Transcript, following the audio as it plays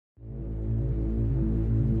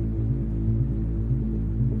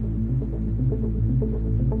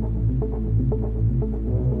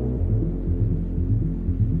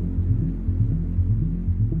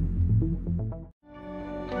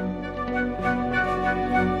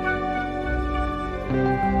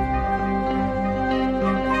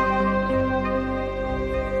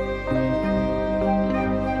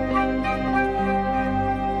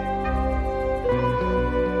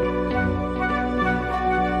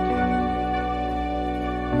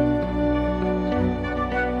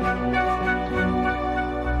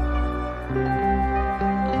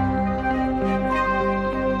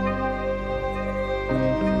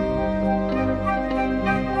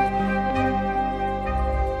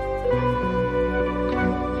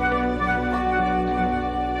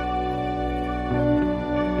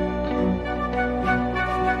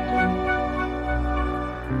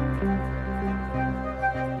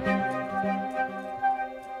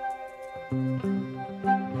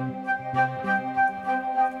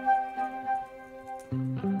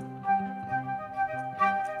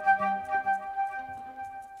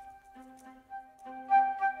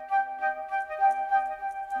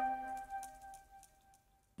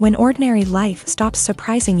When ordinary life stops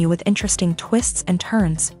surprising you with interesting twists and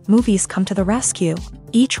turns, movies come to the rescue.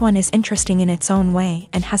 Each one is interesting in its own way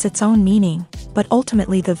and has its own meaning, but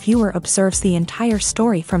ultimately the viewer observes the entire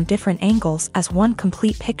story from different angles as one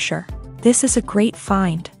complete picture. This is a great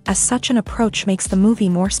find, as such an approach makes the movie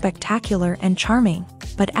more spectacular and charming.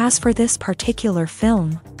 But as for this particular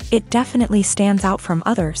film, it definitely stands out from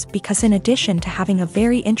others because in addition to having a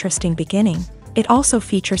very interesting beginning, it also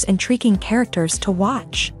features intriguing characters to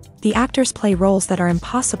watch. The actors play roles that are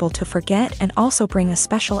impossible to forget and also bring a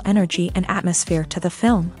special energy and atmosphere to the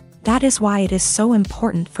film. That is why it is so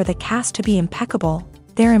important for the cast to be impeccable.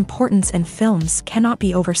 Their importance in films cannot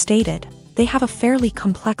be overstated. They have a fairly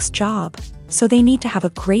complex job, so they need to have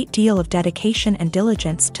a great deal of dedication and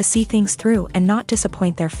diligence to see things through and not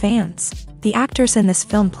disappoint their fans. The actors in this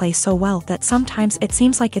film play so well that sometimes it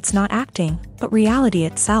seems like it's not acting, but reality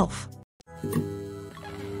itself.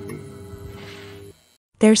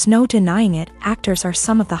 There's no denying it, actors are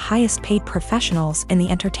some of the highest paid professionals in the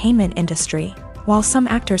entertainment industry. While some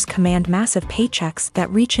actors command massive paychecks that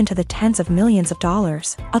reach into the tens of millions of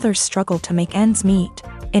dollars, others struggle to make ends meet.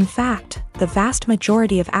 In fact, the vast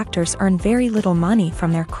majority of actors earn very little money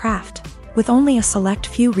from their craft, with only a select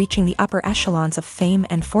few reaching the upper echelons of fame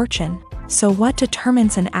and fortune. So what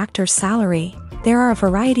determines an actor's salary? There are a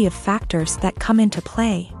variety of factors that come into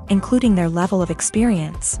play, including their level of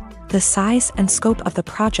experience, the size and scope of the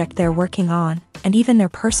project they're working on, and even their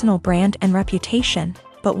personal brand and reputation.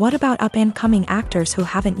 But what about up-and-coming actors who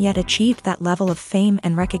haven't yet achieved that level of fame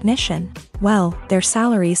and recognition? Well, their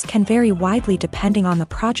salaries can vary widely depending on the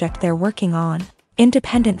project they're working on.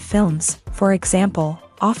 Independent films, for example,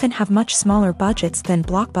 often have much smaller budgets than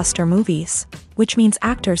blockbuster movies, which means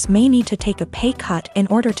actors may need to take a pay cut in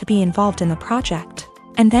order to be involved in the project.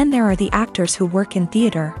 And then there are the actors who work in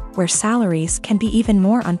theater, where salaries can be even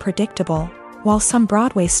more unpredictable. While some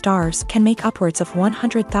Broadway stars can make upwards of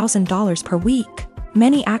 $100,000 per week,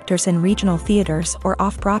 many actors in regional theaters or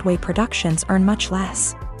off-Broadway productions earn much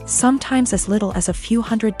less, sometimes as little as a few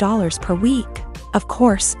 $100s per week. Of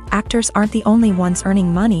course, actors aren't the only ones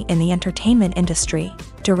earning money in the entertainment industry.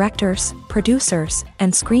 Directors, producers,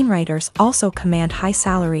 and screenwriters also command high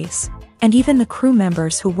salaries. And even the crew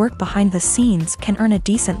members who work behind the scenes can earn a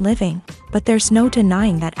decent living. But there's no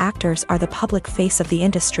denying that actors are the public face of the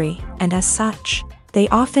industry, and as such, they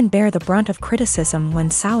often bear the brunt of criticism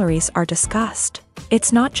when salaries are discussed.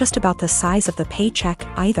 It's not just about the size of the paycheck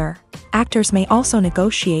either. Actors may also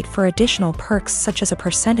negotiate for additional perks such as a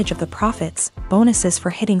percentage of the profits, bonuses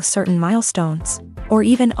for hitting certain milestones, or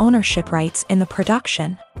even ownership rights in the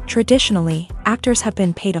production. Traditionally, actors have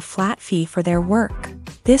been paid a flat fee for their work.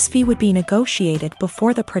 This fee would be negotiated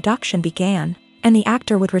before the production began, and the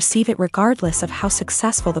actor would receive it regardless of how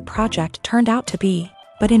successful the project turned out to be.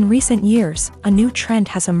 But in recent years, a new trend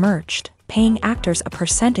has emerged, paying actors a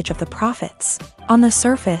percentage of the profits. On the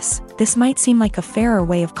surface, this might seem like a fairer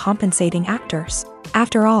way of compensating actors.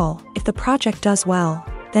 After all, if the project does well,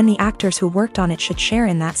 then the actors who worked on it should share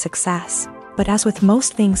in that success. But as with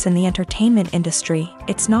most things in the entertainment industry,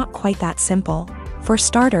 it's not quite that simple. For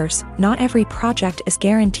starters, not every project is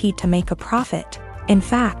guaranteed to make a profit. In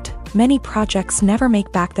fact, many projects never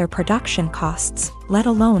make back their production costs, let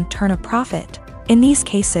alone turn a profit. In these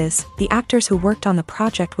cases, the actors who worked on the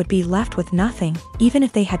project would be left with nothing, even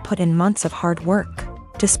if they had put in months of hard work.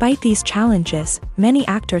 Despite these challenges, many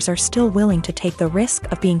actors are still willing to take the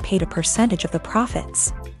risk of being paid a percentage of the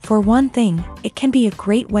profits. For one thing, it can be a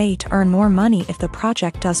great way to earn more money if the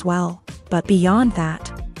project does well. But beyond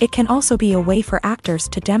that, it can also be a way for actors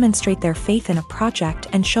to demonstrate their faith in a project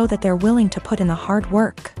and show that they're willing to put in the hard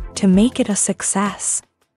work to make it a success.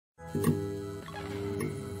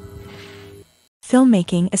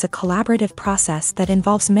 Filmmaking is a collaborative process that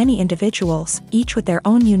involves many individuals, each with their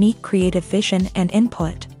own unique creative vision and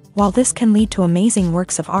input. While this can lead to amazing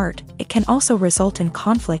works of art, it can also result in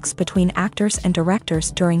conflicts between actors and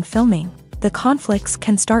directors during filming. The conflicts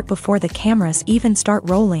can start before the cameras even start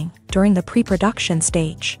rolling, during the pre-production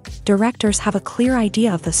stage. Directors have a clear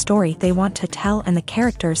idea of the story they want to tell and the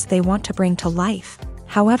characters they want to bring to life.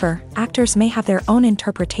 However, actors may have their own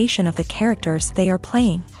interpretation of the characters they are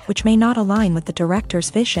playing, which may not align with the director's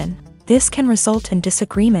vision. This can result in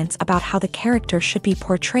disagreements about how the character should be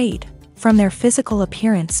portrayed, from their physical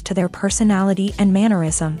appearance to their personality and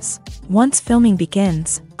mannerisms. Once filming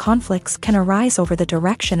begins, conflicts can arise over the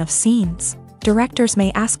direction of scenes. Directors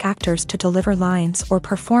may ask actors to deliver lines or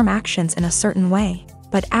perform actions in a certain way,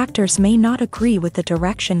 but actors may not agree with the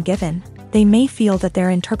direction given. They may feel that their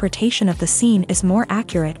interpretation of the scene is more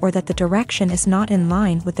accurate or that the direction is not in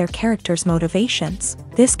line with their character's motivations.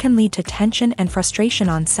 This can lead to tension and frustration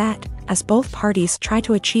on set, as both parties try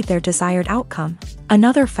to achieve their desired outcome.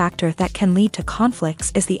 Another factor that can lead to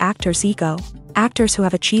conflicts is the actor's ego. Actors who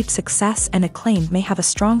have achieved success and acclaim may have a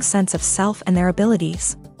strong sense of self and their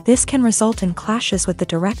abilities. This can result in clashes with the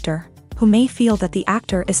director, who may feel that the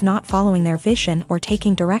actor is not following their vision or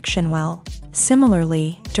taking direction well.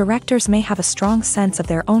 Similarly, directors may have a strong sense of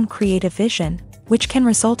their own creative vision, which can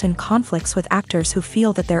result in conflicts with actors who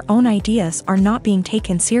feel that their own ideas are not being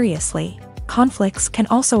taken seriously. Conflicts can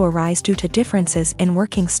also arise due to differences in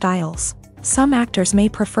working styles. Some actors may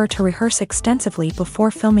prefer to rehearse extensively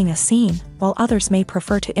before filming a scene, while others may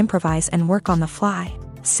prefer to improvise and work on the fly.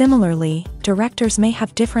 Similarly, directors may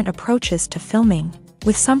have different approaches to filming,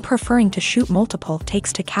 with some preferring to shoot multiple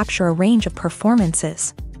takes to capture a range of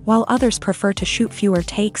performances, while others prefer to shoot fewer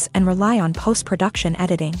takes and rely on post-production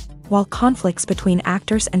editing. While conflicts between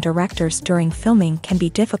actors and directors during filming can be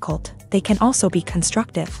difficult, they can also be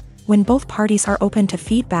constructive. When both parties are open to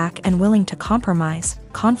feedback and willing to compromise,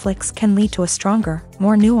 conflicts can lead to a stronger,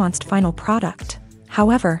 more nuanced final product.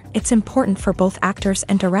 However, it's important for both actors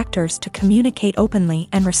and directors to communicate openly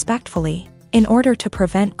and respectfully, in order to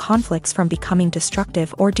prevent conflicts from becoming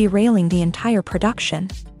destructive or derailing the entire production.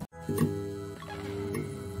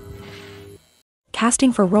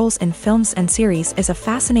 Casting for roles in films and series is a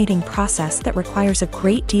fascinating process that requires a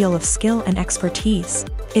great deal of skill and expertise.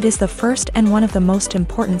 It is the first and one of the most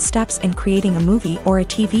important steps in creating a movie or a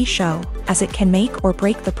TV show, as it can make or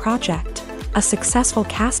break the project. A successful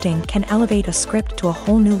casting can elevate a script to a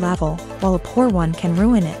whole new level, while a poor one can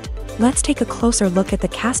ruin it. Let's take a closer look at the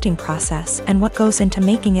casting process and what goes into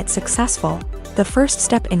making it successful. The first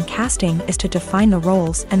step in casting is to define the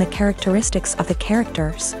roles and the characteristics of the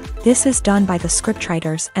characters. This is done by the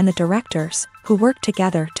scriptwriters and the directors, who work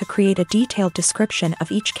together to create a detailed description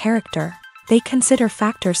of each character. They consider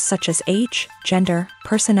factors such as age, gender,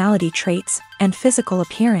 personality traits, and physical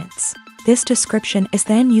appearance. This description is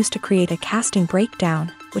then used to create a casting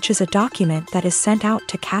breakdown, which is a document that is sent out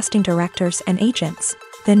to casting directors and agents.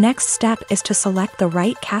 The next step is to select the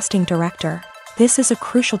right casting director. This is a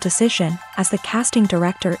crucial decision, as the casting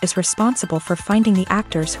director is responsible for finding the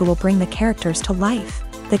actors who will bring the characters to life.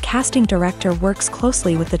 The casting director works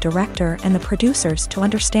closely with the director and the producers to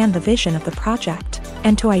understand the vision of the project,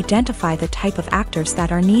 and to identify the type of actors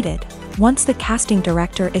that are needed. Once the casting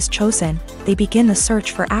director is chosen, they begin the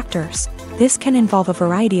search for actors. This can involve a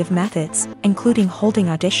variety of methods, including holding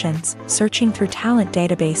auditions, searching through talent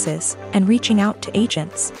databases, and reaching out to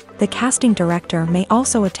agents. The casting director may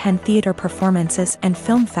also attend theater performances and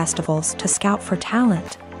film festivals to scout for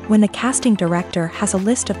talent. When the casting director has a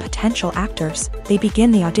list of potential actors, they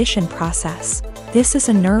begin the audition process. This is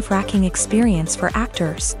a nerve-wracking experience for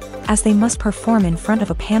actors, as they must perform in front of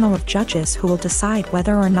a panel of judges who will decide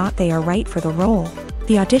whether or not they are right for the role.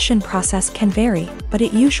 The audition process can vary, but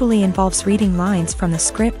it usually involves reading lines from the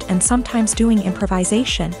script and sometimes doing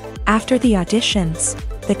improvisation. After the auditions,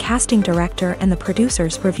 the casting director and the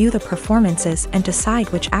producers review the performances and decide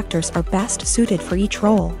which actors are best suited for each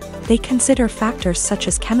role. They consider factors such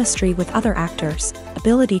as chemistry with other actors,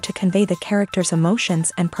 ability to convey the character's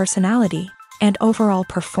emotions and personality, and overall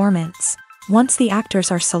performance. Once the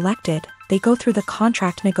actors are selected, they go through the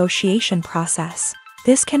contract negotiation process.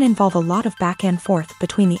 This can involve a lot of back and forth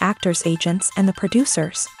between the actors' agents and the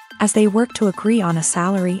producers, as they work to agree on a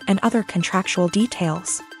salary and other contractual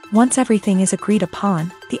details. Once everything is agreed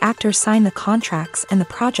upon, the actors sign the contracts and the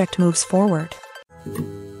project moves forward.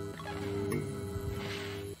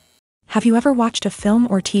 Have you ever watched a film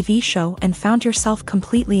or TV show and found yourself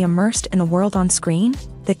completely immersed in the world on screen?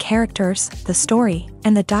 The characters, the story,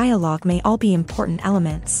 and the dialogue may all be important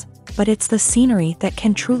elements, but it's the scenery that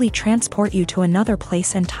can truly transport you to another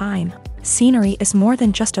place and time. Scenery is more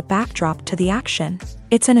than just a backdrop to the action.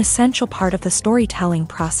 It's an essential part of the storytelling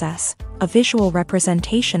process, a visual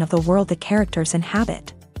representation of the world the characters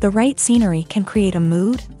inhabit. The right scenery can create a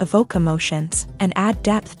mood, evoke emotions, and add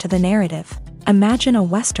depth to the narrative. Imagine a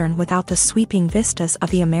Western without the sweeping vistas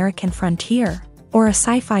of the American frontier, or a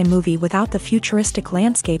sci-fi movie without the futuristic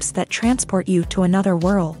landscapes that transport you to another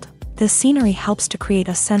world. The scenery helps to create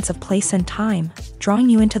a sense of place and time, drawing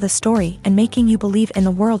you into the story and making you believe in the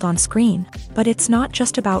world on screen. But it's not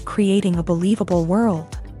just about creating a believable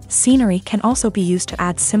world. Scenery can also be used to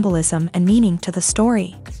add symbolism and meaning to the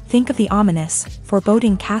story. Think of the ominous,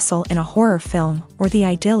 foreboding castle in a horror film, or the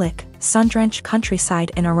idyllic, sun-drenched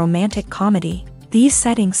countryside in a romantic comedy. These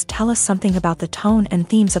settings tell us something about the tone and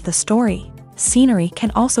themes of the story. Scenery can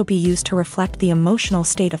also be used to reflect the emotional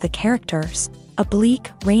state of the characters. A bleak,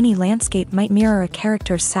 rainy landscape might mirror a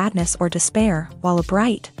character's sadness or despair, while a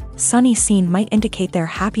bright, sunny scene might indicate their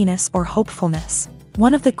happiness or hopefulness.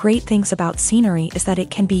 One of the great things about scenery is that it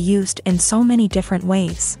can be used in so many different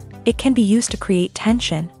ways. It can be used to create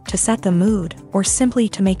tension, to set the mood, or simply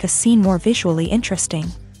to make a scene more visually interesting.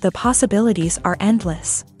 The possibilities are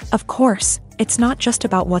endless. Of course, it's not just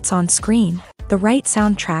about what's on screen. The right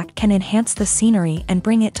soundtrack can enhance the scenery and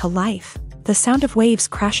bring it to life. The sound of waves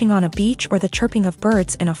crashing on a beach or the chirping of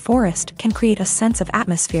birds in a forest can create a sense of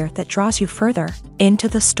atmosphere that draws you further into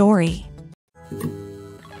the story.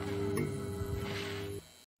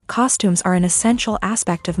 Costumes are an essential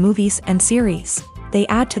aspect of movies and series. They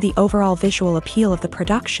add to the overall visual appeal of the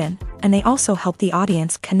production, and they also help the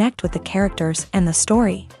audience connect with the characters and the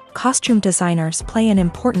story. Costume designers play an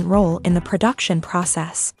important role in the production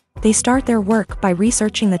process. They start their work by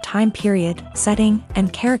researching the time period, setting,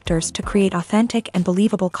 and characters to create authentic and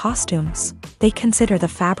believable costumes. They consider the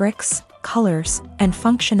fabrics, colors, and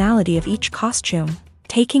functionality of each costume,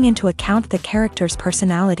 taking into account the character's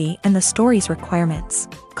personality and the story's requirements.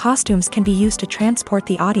 Costumes can be used to transport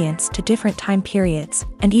the audience to different time periods,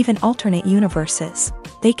 and even alternate universes.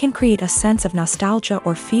 They can create a sense of nostalgia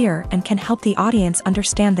or fear and can help the audience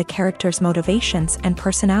understand the character's motivations and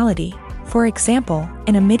personality. For example,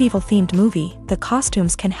 in a medieval-themed movie, the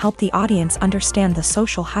costumes can help the audience understand the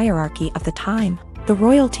social hierarchy of the time. The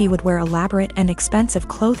royalty would wear elaborate and expensive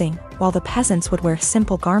clothing, while the peasants would wear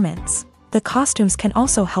simple garments. The costumes can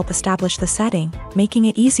also help establish the setting, making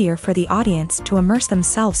it easier for the audience to immerse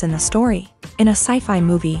themselves in the story. In a sci-fi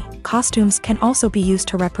movie, costumes can also be used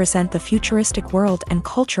to represent the futuristic world and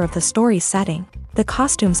culture of the story's setting. The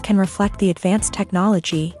costumes can reflect the advanced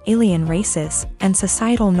technology, alien races, and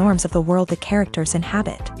societal norms of the world the characters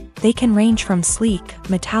inhabit. They can range from sleek,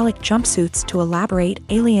 metallic jumpsuits to elaborate,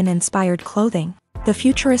 alien-inspired clothing. The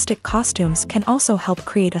futuristic costumes can also help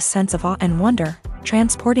create a sense of awe and wonder,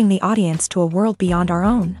 transporting the audience to a world beyond our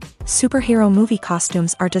own. Superhero movie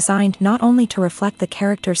costumes are designed not only to reflect the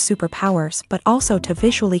character's superpowers but also to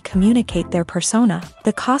visually communicate their persona.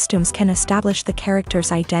 The costumes can establish the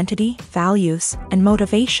character's identity, values, and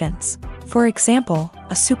motivations. For example,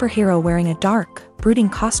 a superhero wearing a dark, brooding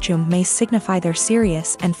costume may signify their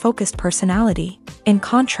serious and focused personality. In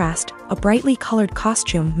contrast, a brightly colored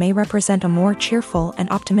costume may represent a more cheerful and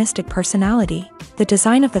optimistic personality. The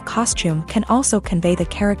design of the costume can also convey the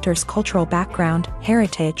character's cultural background,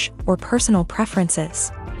 heritage, or personal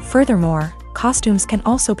preferences. Furthermore, costumes can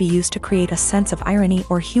also be used to create a sense of irony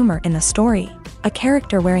or humor in the story. A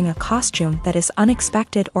character wearing a costume that is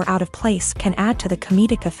unexpected or out of place can add to the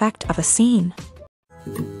comedic effect of a scene.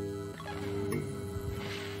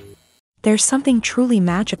 There's something truly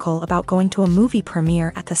magical about going to a movie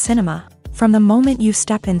premiere at the cinema. From the moment you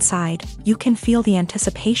step inside, you can feel the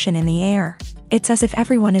anticipation in the air. It's as if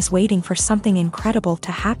everyone is waiting for something incredible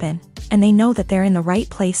to happen, and they know that they're in the right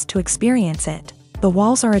place to experience it. The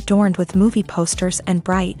walls are adorned with movie posters and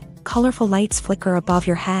bright, colorful lights flicker above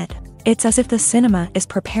your head. It's as if the cinema is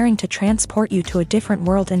preparing to transport you to a different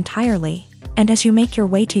world entirely. And as you make your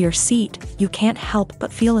way to your seat, you can't help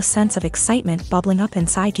but feel a sense of excitement bubbling up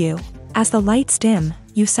inside you. As the lights dim,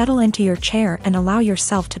 you settle into your chair and allow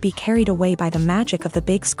yourself to be carried away by the magic of the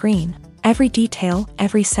big screen. Every detail,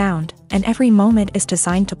 every sound, and every moment is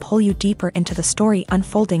designed to pull you deeper into the story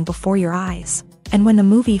unfolding before your eyes. And when the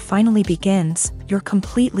movie finally begins, you're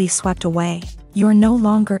completely swept away. You're no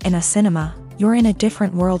longer in a cinema, you're in a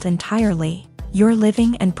different world entirely. You're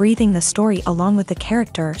living and breathing the story along with the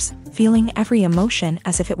characters, feeling every emotion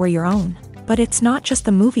as if it were your own. But it's not just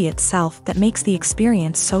the movie itself that makes the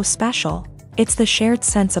experience so special. It's the shared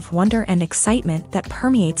sense of wonder and excitement that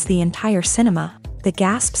permeates the entire cinema. The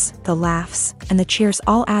gasps, the laughs, and the cheers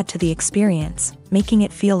all add to the experience, making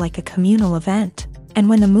it feel like a communal event. And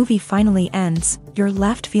when the movie finally ends, you're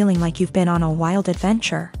left feeling like you've been on a wild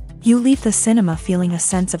adventure. You leave the cinema feeling a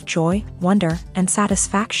sense of joy, wonder, and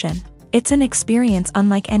satisfaction. It's an experience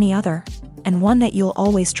unlike any other, and one that you'll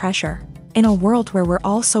always treasure. In a world where we're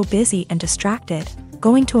all so busy and distracted,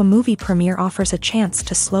 going to a movie premiere offers a chance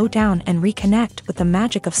to slow down and reconnect with the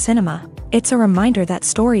magic of cinema. It's a reminder that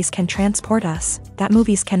stories can transport us, that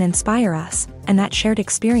movies can inspire us, and that shared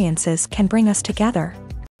experiences can bring us together.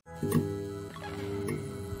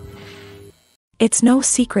 It's no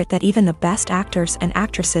secret that even the best actors and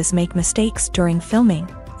actresses make mistakes during filming.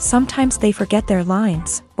 Sometimes they forget their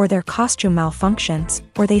lines, or their costume malfunctions,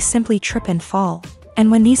 or they simply trip and fall. And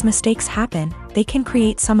when these mistakes happen, they can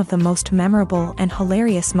create some of the most memorable and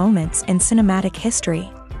hilarious moments in cinematic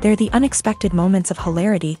history. They're the unexpected moments of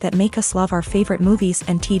hilarity that make us love our favorite movies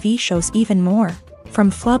and TV shows even more. From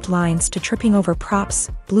flubbed lines to tripping over props,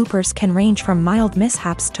 bloopers can range from mild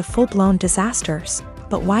mishaps to full-blown disasters.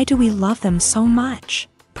 But why do we love them so much?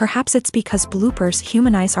 Perhaps it's because bloopers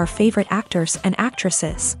humanize our favorite actors and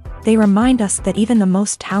actresses. They remind us that even the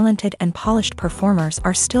most talented and polished performers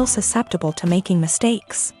are still susceptible to making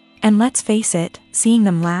mistakes. And let's face it, seeing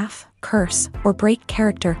them laugh, curse, or break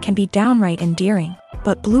character can be downright endearing.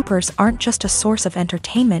 But bloopers aren't just a source of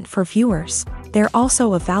entertainment for viewers. They're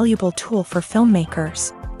also a valuable tool for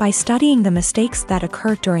filmmakers. By studying the mistakes that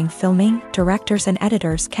occur during filming, directors and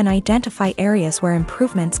editors can identify areas where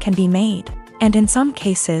improvements can be made. And in some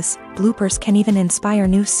cases, bloopers can even inspire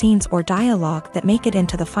new scenes or dialogue that make it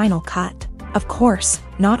into the final cut. Of course,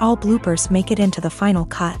 not all bloopers make it into the final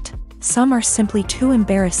cut. Some are simply too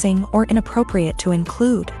embarrassing or inappropriate to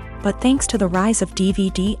include. But thanks to the rise of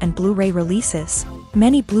DVD and Blu-ray releases,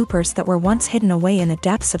 many bloopers that were once hidden away in the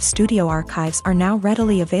depths of studio archives are now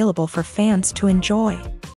readily available for fans to enjoy.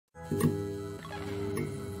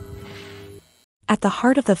 At the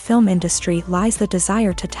heart of the film industry lies the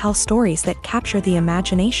desire to tell stories that capture the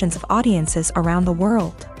imaginations of audiences around the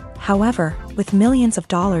world. However, with millions of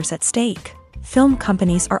dollars at stake, film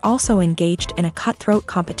companies are also engaged in a cutthroat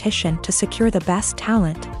competition to secure the best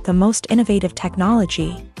talent, the most innovative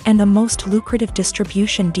technology, and the most lucrative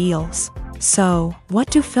distribution deals. So, what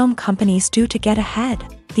do film companies do to get ahead?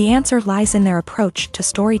 The answer lies in their approach to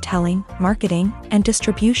storytelling, marketing, and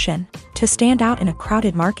distribution. To stand out in a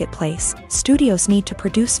crowded marketplace, studios need to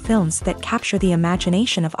produce films that capture the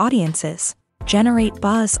imagination of audiences, generate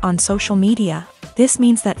buzz on social media. This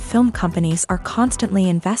means that film companies are constantly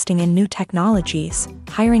investing in new technologies,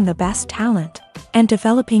 hiring the best talent, and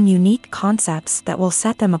developing unique concepts that will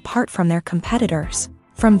set them apart from their competitors.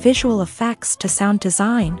 From visual effects to sound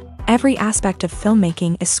design, every aspect of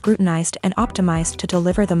filmmaking is scrutinized and optimized to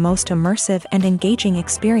deliver the most immersive and engaging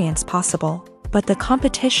experience possible. But the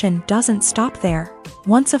competition doesn't stop there.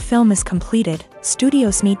 Once a film is completed,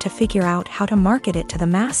 studios need to figure out how to market it to the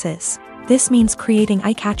masses. This means creating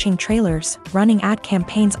eye-catching trailers, running ad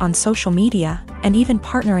campaigns on social media, and even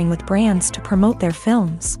partnering with brands to promote their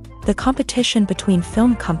films. The competition between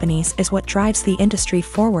film companies is what drives the industry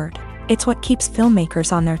forward. It's what keeps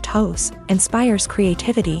filmmakers on their toes, inspires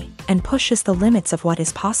creativity, and pushes the limits of what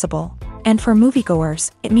is possible. And for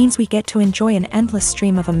moviegoers, it means we get to enjoy an endless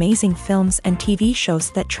stream of amazing films and TV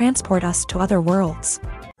shows that transport us to other worlds.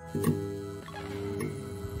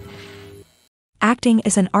 Acting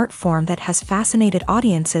is an art form that has fascinated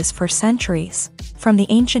audiences for centuries. From the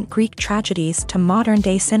ancient Greek tragedies to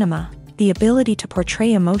modern-day cinema, the ability to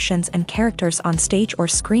portray emotions and characters on stage or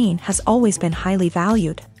screen has always been highly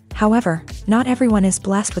valued. However, not everyone is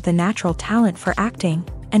blessed with the natural talent for acting,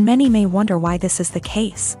 and many may wonder why this is the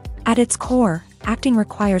case. At its core, acting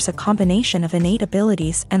requires a combination of innate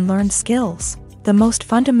abilities and learned skills. The most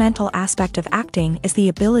fundamental aspect of acting is the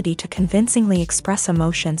ability to convincingly express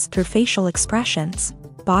emotions through facial expressions,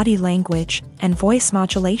 body language, and voice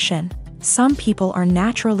modulation. Some people are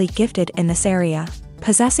naturally gifted in this area,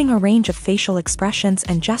 possessing a range of facial expressions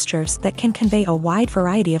and gestures that can convey a wide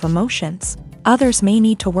variety of emotions. Others may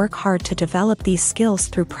need to work hard to develop these skills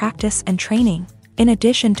through practice and training. In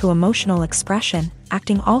addition to emotional expression,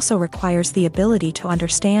 acting also requires the ability to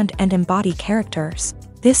understand and embody characters.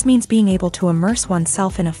 This means being able to immerse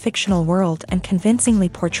oneself in a fictional world and convincingly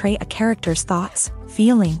portray a character's thoughts,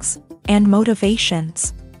 feelings, and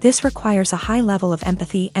motivations. This requires a high level of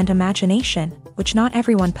empathy and imagination, which not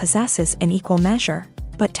everyone possesses in equal measure.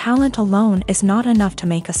 But talent alone is not enough to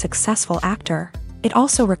make a successful actor. It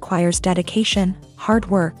also requires dedication, hard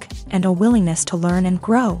work, and a willingness to learn and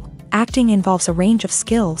grow. Acting involves a range of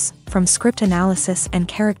skills, from script analysis and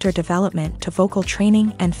character development to vocal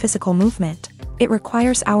training and physical movement. It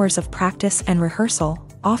requires hours of practice and rehearsal,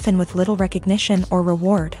 often with little recognition or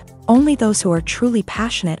reward. Only those who are truly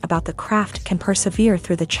passionate about the craft can persevere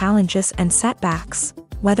through the challenges and setbacks.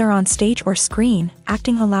 Whether on stage or screen,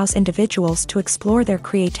 acting allows individuals to explore their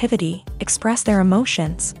creativity, express their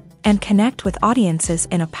emotions, and connect with audiences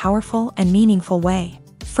in a powerful and meaningful way.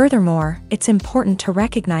 Furthermore, it's important to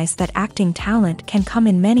recognize that acting talent can come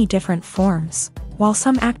in many different forms. While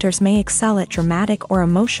some actors may excel at dramatic or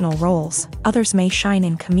emotional roles, others may shine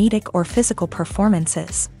in comedic or physical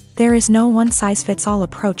performances. There is no one-size-fits-all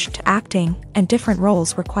approach to acting, and different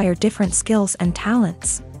roles require different skills and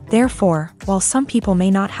talents. Therefore, while some people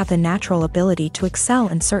may not have the natural ability to excel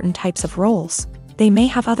in certain types of roles, they may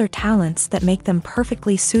have other talents that make them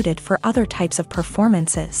perfectly suited for other types of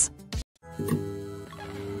performances.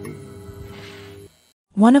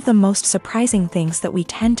 One of the most surprising things that we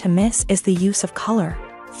tend to miss is the use of color.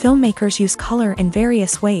 Filmmakers use color in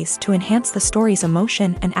various ways to enhance the story's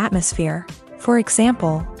emotion and atmosphere. For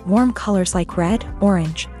example, warm colors like red,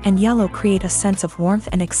 orange, and yellow create a sense of warmth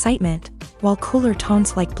and excitement, while cooler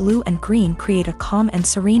tones like blue and green create a calm and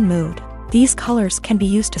serene mood. These colors can be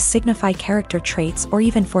used to signify character traits or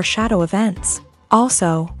even foreshadow events.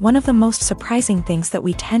 Also, one of the most surprising things that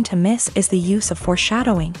we tend to miss is the use of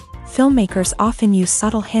foreshadowing. Filmmakers often use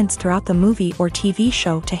subtle hints throughout the movie or TV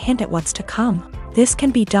show to hint at what's to come. This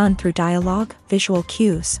can be done through dialogue, visual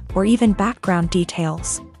cues, or even background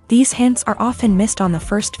details. These hints are often missed on the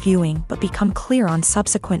first viewing but become clear on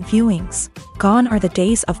subsequent viewings. Gone are the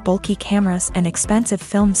days of bulky cameras and expensive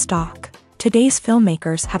film stock. Today's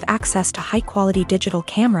filmmakers have access to high-quality digital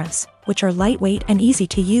cameras, which are lightweight and easy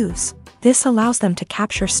to use. This allows them to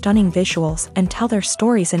capture stunning visuals and tell their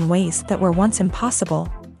stories in ways that were once impossible.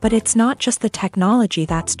 But it's not just the technology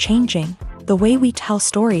that's changing. The way we tell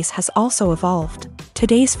stories has also evolved.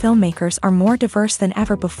 Today's filmmakers are more diverse than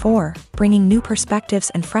ever before, bringing new perspectives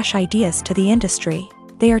and fresh ideas to the industry.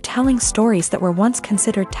 They are telling stories that were once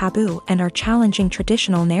considered taboo and are challenging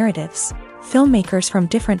traditional narratives. Filmmakers from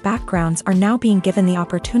different backgrounds are now being given the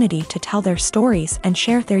opportunity to tell their stories and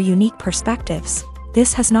share their unique perspectives.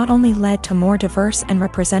 This has not only led to more diverse and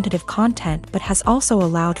representative content but has also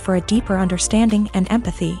allowed for a deeper understanding and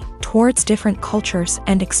empathy towards different cultures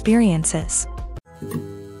and experiences.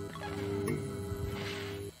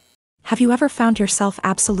 Have you ever found yourself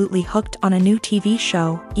absolutely hooked on a new TV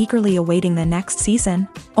show, eagerly awaiting the next season,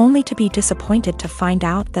 only to be disappointed to find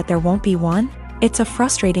out that there won't be one? It's a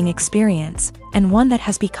frustrating experience, and one that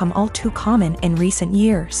has become all too common in recent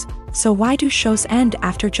years. So why do shows end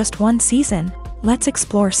after just one season? Let's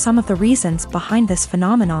explore some of the reasons behind this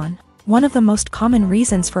phenomenon. One of the most common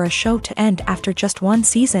reasons for a show to end after just one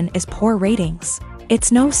season is poor ratings.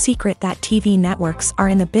 It's no secret that TV networks are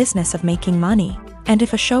in the business of making money, and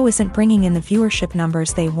if a show isn't bringing in the viewership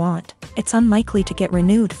numbers they want, it's unlikely to get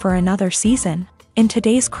renewed for another season. In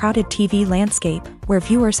today's crowded TV landscape, where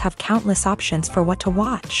viewers have countless options for what to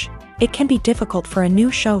watch, it can be difficult for a new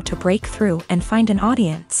show to break through and find an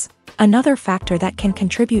audience. Another factor that can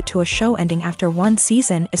contribute to a show ending after one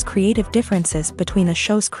season is creative differences between the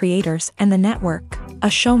show's creators and the network. A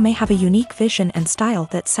show may have a unique vision and style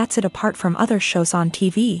that sets it apart from other shows on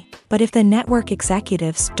TV, but if the network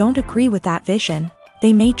executives don't agree with that vision,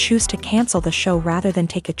 they may choose to cancel the show rather than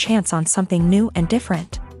take a chance on something new and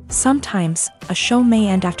different. Sometimes, a show may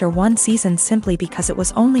end after one season simply because it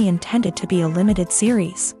was only intended to be a limited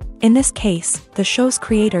series. In this case, the show's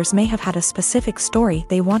creators may have had a specific story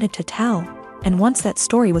they wanted to tell, and once that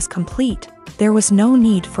story was complete, there was no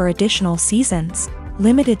need for additional seasons.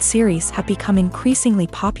 Limited series have become increasingly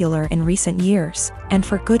popular in recent years, and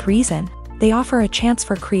for good reason. They offer a chance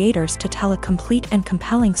for creators to tell a complete and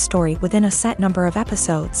compelling story within a set number of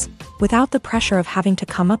episodes, without the pressure of having to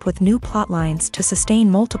come up with new plotlines to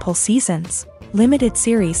sustain multiple seasons. Limited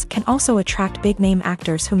series can also attract big-name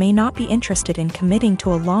actors who may not be interested in committing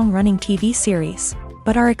to a long-running TV series,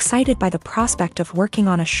 but are excited by the prospect of working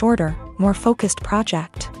on a shorter, more focused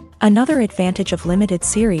project. Another advantage of limited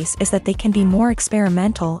series is that they can be more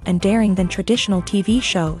experimental and daring than traditional TV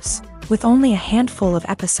shows. With only a handful of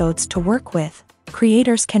episodes to work with,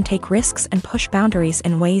 creators can take risks and push boundaries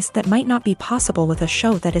in ways that might not be possible with a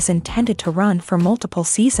show that is intended to run for multiple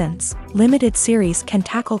seasons. Limited series can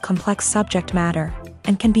tackle complex subject matter,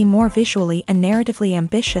 and can be more visually and narratively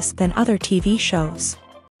ambitious than other TV shows.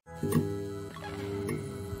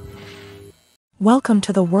 Welcome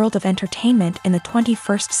to the world of entertainment in the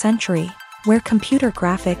 21st century, where computer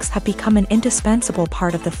graphics have become an indispensable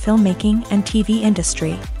part of the filmmaking and TV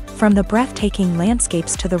industry. From the breathtaking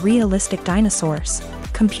landscapes to the realistic dinosaurs,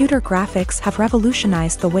 computer graphics have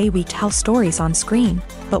revolutionized the way we tell stories on screen.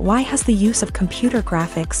 But why has the use of computer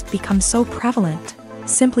graphics become so prevalent?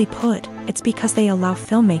 Simply put, it's because they allow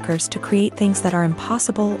filmmakers to create things that are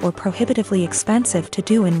impossible or prohibitively expensive to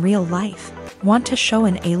do in real life. Want to show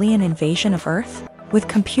an alien invasion of Earth? With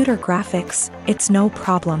computer graphics, it's no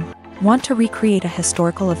problem. Want to recreate a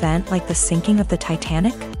historical event like the sinking of the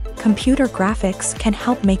Titanic? Computer graphics can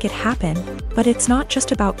help make it happen, but it's not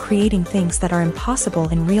just about creating things that are impossible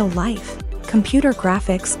in real life. Computer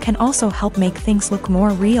graphics can also help make things look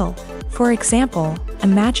more real. For example,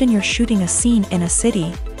 imagine you're shooting a scene in a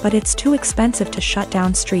city, but it's too expensive to shut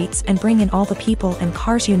down streets and bring in all the people and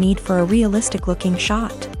cars you need for a realistic-looking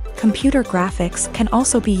shot. Computer graphics can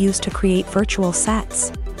also be used to create virtual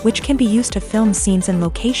sets, which can be used to film scenes in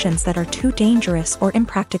locations that are too dangerous or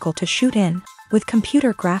impractical to shoot in. With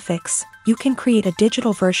computer graphics, you can create a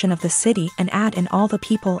digital version of the city and add in all the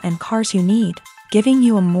people and cars you need, giving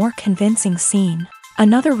you a more convincing scene.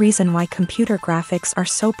 Another reason why computer graphics are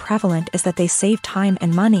so prevalent is that they save time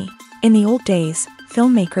and money. In the old days,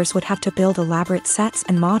 filmmakers would have to build elaborate sets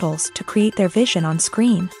and models to create their vision on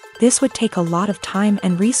screen. This would take a lot of time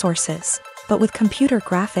and resources. But with computer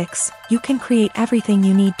graphics, you can create everything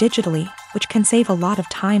you need digitally, which can save a lot of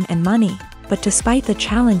time and money. But despite the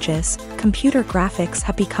challenges, computer graphics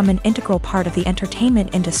have become an integral part of the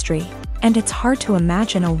entertainment industry, and it's hard to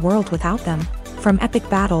imagine a world without them. From epic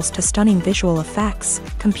battles to stunning visual effects,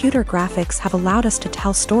 computer graphics have allowed us to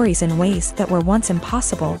tell stories in ways that were once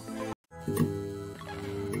impossible.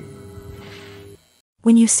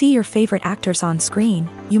 When you see your favorite actors on screen,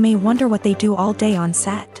 you may wonder what they do all day on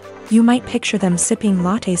set. You might picture them sipping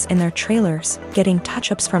lattes in their trailers, getting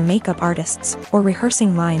touch-ups from makeup artists, or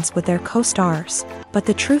rehearsing lines with their co-stars. But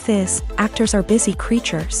the truth is, actors are busy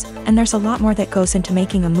creatures, and there's a lot more that goes into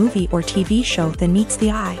making a movie or TV show than meets the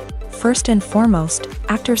eye. First and foremost,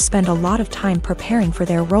 actors spend a lot of time preparing for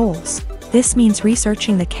their roles. This means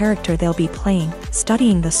researching the character they'll be playing,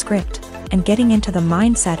 studying the script, and getting into the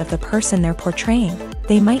mindset of the person they're portraying.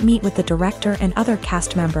 They might meet with the director and other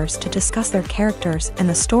cast members to discuss their characters and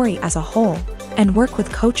the story as a whole, and work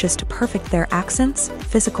with coaches to perfect their accents,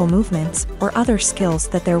 physical movements, or other skills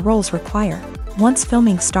that their roles require. Once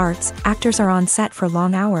filming starts, actors are on set for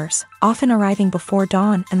long hours, often arriving before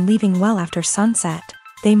dawn and leaving well after sunset.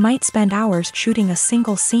 They might spend hours shooting a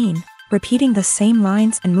single scene, repeating the same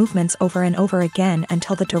lines and movements over and over again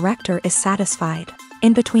until the director is satisfied.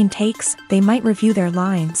 In between takes, they might review their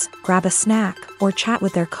lines, grab a snack, or chat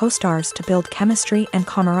with their co-stars to build chemistry and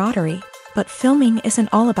camaraderie. But filming isn't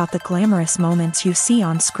all about the glamorous moments you see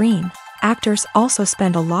on screen. Actors also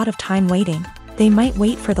spend a lot of time waiting. They might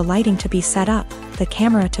wait for the lighting to be set up, the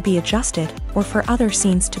camera to be adjusted, or for other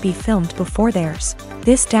scenes to be filmed before theirs.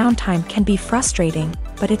 This downtime can be frustrating,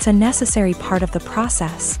 but it's a necessary part of the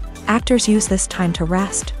process. Actors use this time to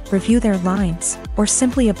rest, review their lines, or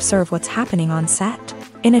simply observe what's happening on set.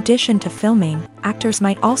 In addition to filming, actors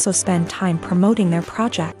might also spend time promoting their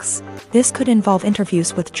projects. This could involve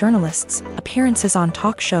interviews with journalists, appearances on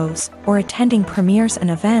talk shows, or attending premieres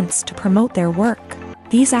and events to promote their work.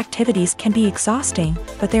 These activities can be exhausting,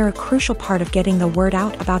 but they're a crucial part of getting the word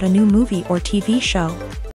out about a new movie or TV show.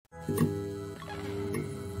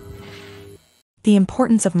 The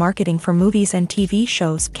importance of marketing for movies and TV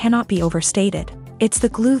shows cannot be overstated. It's the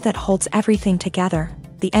glue that holds everything together,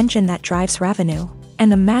 the engine that drives revenue,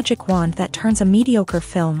 and the magic wand that turns a mediocre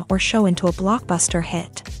film or show into a blockbuster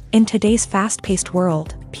hit. In today's fast-paced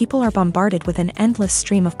world, people are bombarded with an endless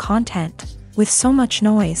stream of content. With so much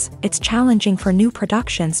noise, it's challenging for new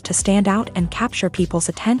productions to stand out and capture people's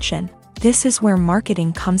attention. This is where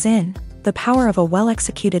marketing comes in. The power of a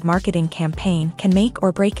well-executed marketing campaign can make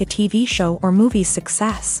or break a TV show or movie's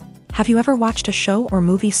success. Have you ever watched a show or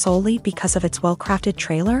movie solely because of its well-crafted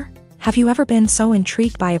trailer? Have you ever been so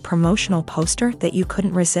intrigued by a promotional poster that you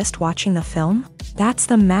couldn't resist watching the film? That's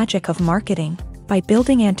the magic of marketing. By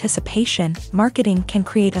building anticipation, marketing can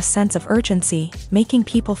create a sense of urgency, making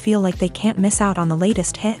people feel like they can't miss out on the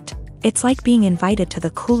latest hit. It's like being invited to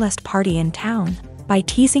the coolest party in town. By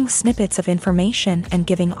teasing snippets of information and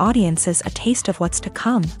giving audiences a taste of what's to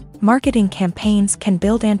come, marketing campaigns can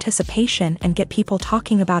build anticipation and get people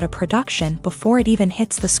talking about a production before it even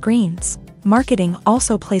hits the screens. Marketing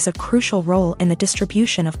also plays a crucial role in the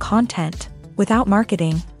distribution of content. Without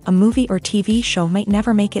marketing, a movie or TV show might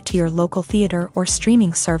never make it to your local theater or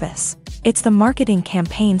streaming service. It's the marketing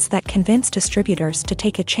campaigns that convince distributors to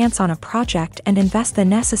take a chance on a project and invest the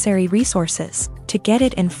necessary resources to get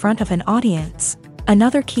it in front of an audience.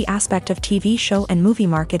 Another key aspect of TV show and movie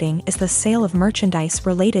marketing is the sale of merchandise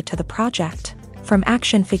related to the project. From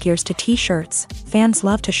action figures to t-shirts, fans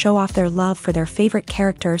love to show off their love for their favorite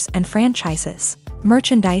characters and franchises.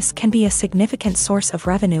 Merchandise can be a significant source of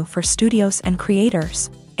revenue for studios and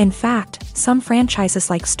creators. In fact, some franchises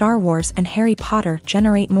like Star Wars and Harry Potter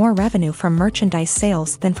generate more revenue from merchandise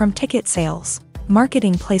sales than from ticket sales.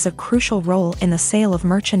 Marketing plays a crucial role in the sale of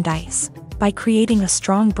merchandise. By creating a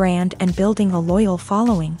strong brand and building a loyal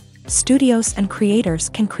following, studios and creators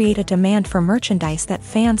can create a demand for merchandise that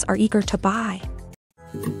fans are eager to buy.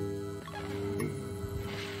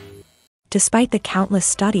 Despite the countless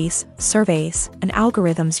studies, surveys, and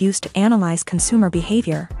algorithms used to analyze consumer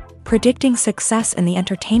behavior, predicting success in the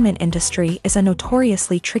entertainment industry is a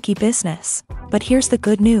notoriously tricky business. But here's the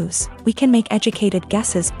good news: we can make educated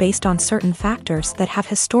guesses based on certain factors that have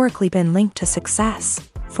historically been linked to success.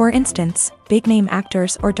 For instance, big-name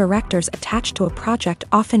actors or directors attached to a project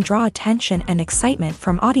often draw attention and excitement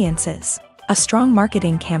from audiences. A strong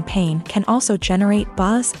marketing campaign can also generate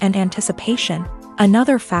buzz and anticipation.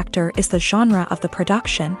 Another factor is the genre of the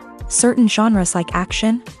production. Certain genres like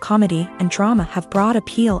action, comedy, and drama have broad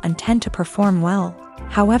appeal and tend to perform well.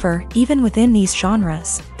 However, even within these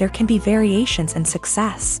genres, there can be variations in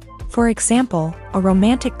success. For example, a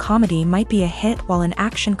romantic comedy might be a hit while an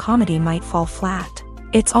action comedy might fall flat.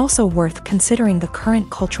 It's also worth considering the current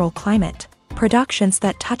cultural climate. Productions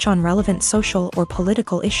that touch on relevant social or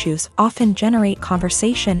political issues often generate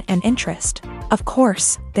conversation and interest. Of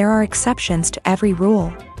course, there are exceptions to every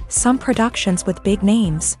rule. Some productions with big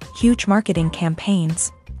names, huge marketing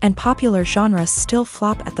campaigns, and popular genres still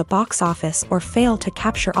flop at the box office or fail to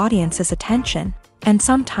capture audiences' attention. And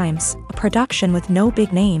sometimes, a production with no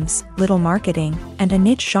big names, little marketing, and a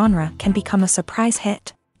niche genre can become a surprise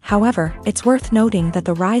hit. However, it's worth noting that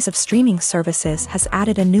the rise of streaming services has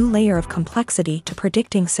added a new layer of complexity to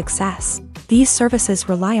predicting success. These services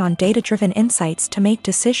rely on data-driven insights to make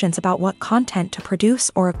decisions about what content to produce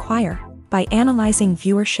or acquire. By analyzing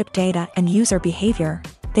viewership data and user behavior,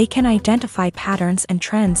 they can identify patterns and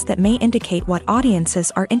trends that may indicate what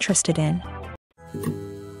audiences are interested in.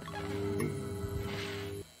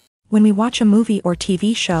 When we watch a movie or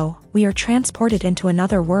TV show, we are transported into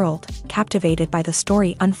another world, captivated by the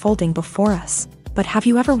story unfolding before us. But have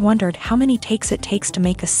you ever wondered how many takes it takes to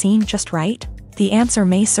make a scene just right? The answer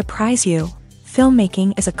may surprise you.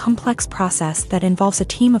 Filmmaking is a complex process that involves a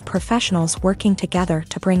team of professionals working together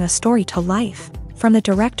to bring a story to life. From the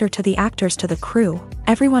director to the actors to the crew,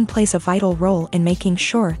 everyone plays a vital role in making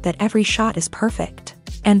sure that every shot is perfect.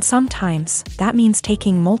 And sometimes, that means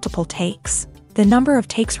taking multiple takes. The number of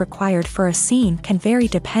takes required for a scene can vary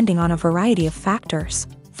depending on a variety of factors.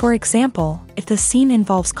 For example, if the scene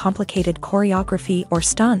involves complicated choreography or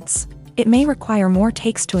stunts, it may require more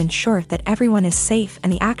takes to ensure that everyone is safe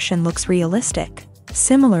and the action looks realistic.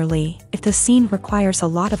 Similarly, if the scene requires a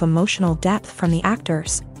lot of emotional depth from the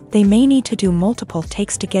actors, they may need to do multiple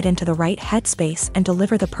takes to get into the right headspace and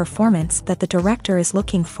deliver the performance that the director is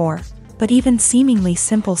looking for. But even seemingly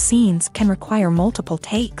simple scenes can require multiple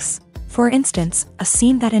takes. For instance, a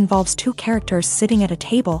scene that involves two characters sitting at a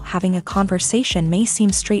table having a conversation may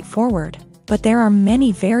seem straightforward, but there are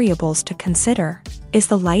many variables to consider. Is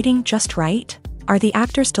the lighting just right? Are the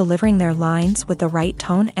actors delivering their lines with the right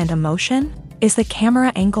tone and emotion? Is the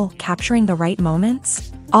camera angle capturing the right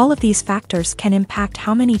moments? All of these factors can impact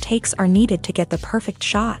how many takes are needed to get the perfect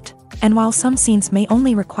shot. And while some scenes may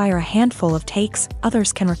only require a handful of takes,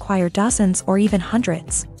 others can require dozens or even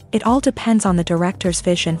hundreds. It all depends on the director's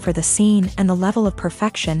vision for the scene and the level of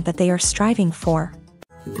perfection that they are striving for.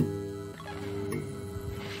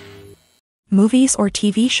 Movies or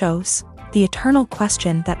TV shows? The eternal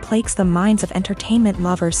question that plagues the minds of entertainment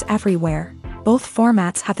lovers everywhere. Both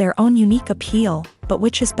formats have their own unique appeal, but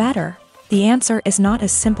which is better? The answer is not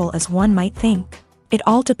as simple as one might think. It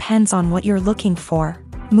all depends on what you're looking for.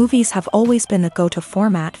 Movies have always been the go-to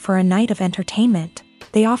format for a night of entertainment.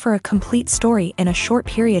 They offer a complete story in a short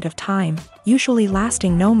period of time, usually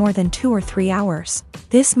lasting no more than 2 or 3 hours.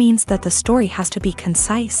 This means that the story has to be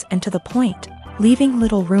concise and to the point, leaving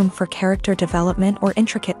little room for character development or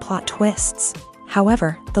intricate plot twists.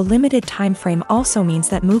 However, the limited time frame also means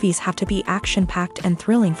that movies have to be action-packed and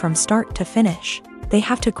thrilling from start to finish. They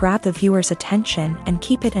have to grab the viewer's attention and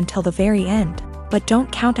keep it until the very end. But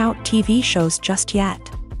don't count out TV shows just yet.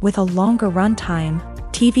 With a longer runtime,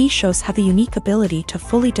 TV shows have the unique ability to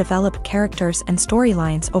fully develop characters and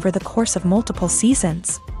storylines over the course of multiple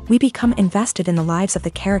seasons. We become invested in the lives of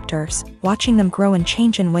the characters, watching them grow and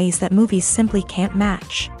change in ways that movies simply can't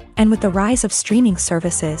match. And with the rise of streaming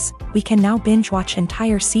services, we can now binge-watch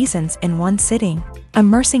entire seasons in one sitting,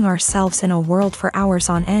 immersing ourselves in a world for hours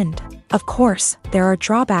on end. Of course, there are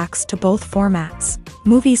drawbacks to both formats.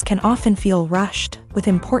 Movies can often feel rushed, with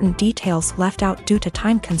important details left out due to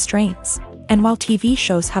time constraints. And while TV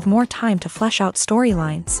shows have more time to flesh out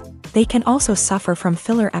storylines, they can also suffer from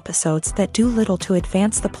filler episodes that do little to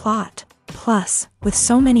advance the plot. Plus, with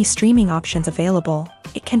so many streaming options available,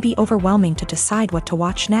 it can be overwhelming to decide what to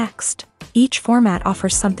watch next. Each format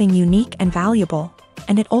offers something unique and valuable.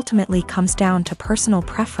 and it ultimately comes down to personal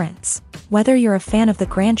preference. Whether you're a fan of the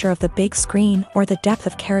grandeur of the big screen or the depth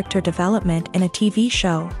of character development in a TV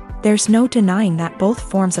show, there's no denying that both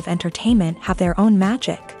forms of entertainment have their own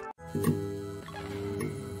magic.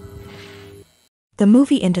 The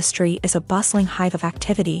movie industry is a bustling hive of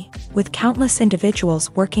activity, with countless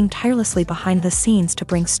individuals working tirelessly behind the scenes to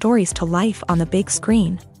bring stories to life on the big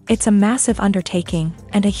screen. It's a massive undertaking,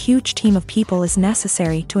 and a huge team of people is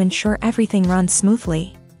necessary to ensure everything runs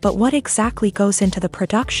smoothly. But what exactly goes into the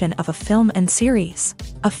production of a film and series?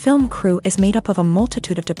 A film crew is made up of a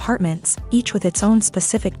multitude of departments, each with its own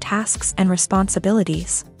specific tasks and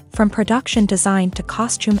responsibilities. From production design to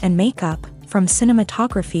costume and makeup, from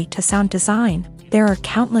cinematography to sound design, there are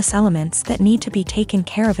countless elements that need to be taken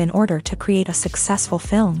care of in order to create a successful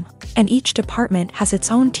film. And each department has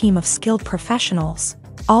its own team of skilled professionals,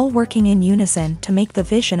 all working in unison to make the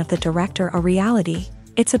vision of the director a reality.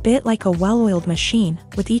 It's a bit like a well-oiled machine,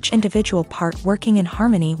 with each individual part working in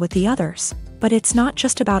harmony with the others. But it's not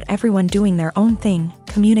just about everyone doing their own thing.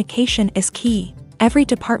 Communication is key. Every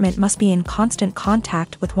department must be in constant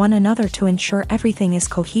contact with one another to ensure everything is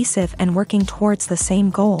cohesive and working towards the same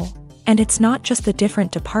goal. And it's not just the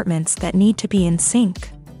different departments that need to be in sync.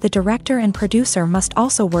 The director and producer must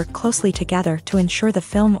also work closely together to ensure the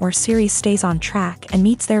film or series stays on track and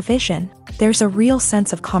meets their vision. There's a real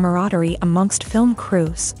sense of camaraderie amongst film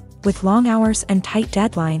crews. With long hours and tight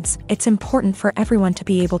deadlines, it's important for everyone to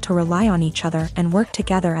be able to rely on each other and work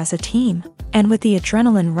together as a team. And with the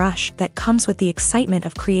adrenaline rush that comes with the excitement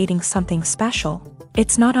of creating something special,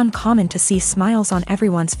 it's not uncommon to see smiles on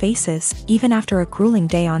everyone's faces, even after a grueling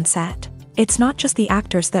day on set. It's not just the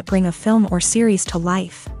actors that bring a film or series to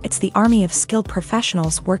life, it's the army of skilled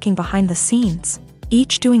professionals working behind the scenes,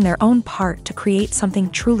 each doing their own part to create something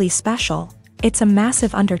truly special. It's a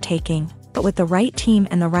massive undertaking, but with the right team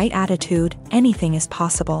and the right attitude, anything is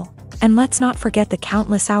possible. And let's not forget the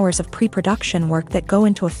countless hours of pre-production work that go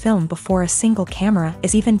into a film before a single camera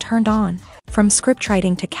is even turned on. From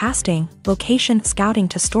scriptwriting to casting, location scouting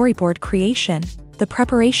to storyboard creation, the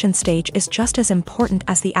preparation stage is just as important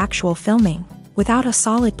as the actual filming. Without a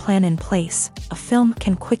solid plan in place, a film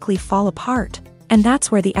can quickly fall apart. And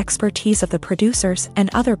that's where the expertise of the producers and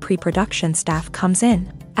other pre-production staff comes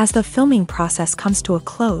in. As the filming process comes to a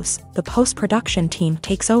close, the post-production team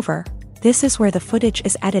takes over. This is where the footage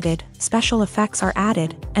is edited, special effects are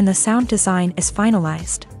added, and the sound design is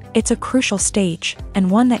finalized. It's a crucial stage,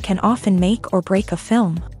 and one that can often make or break a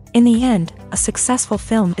film. In the end, a successful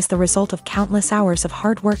film is the result of countless hours of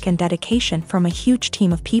hard work and dedication from a huge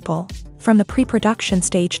team of people. From the pre-production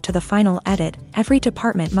stage to the final edit, every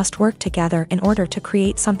department must work together in order to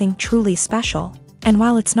create something truly special. And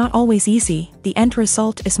while it's not always easy, the end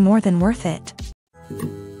result is more than worth it.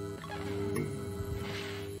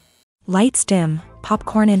 Lights dim,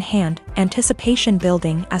 popcorn in hand, anticipation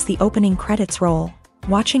building as the opening credits roll.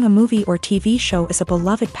 Watching a movie or TV show is a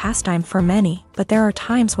beloved pastime for many, but there are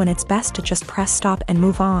times when it's best to just press stop and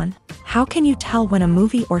move on. How can you tell when a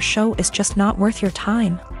movie or show is just not worth your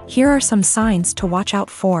time? Here are some signs to watch out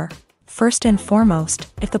for. First and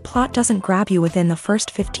foremost, if the plot doesn't grab you within the first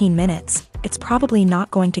 15 minutes, it's probably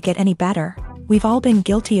not going to get any better. We've all been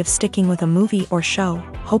guilty of sticking with a movie or show,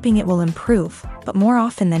 hoping it will improve, but more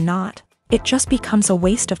often than not, it just becomes a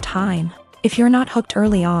waste of time. If you're not hooked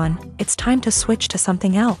early on, it's time to switch to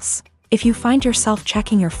something else. If you find yourself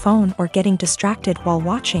checking your phone or getting distracted while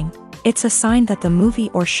watching, it's a sign that the movie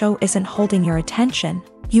or show isn't holding your attention.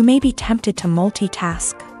 You may be tempted to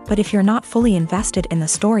multitask, but if you're not fully invested in the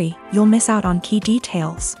story, you'll miss out on key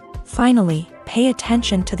details. Finally, pay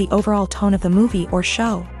attention to the overall tone of the movie or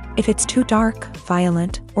show. If it's too dark,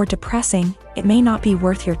 violent, or depressing, it may not be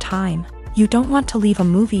worth your time. You don't want to leave a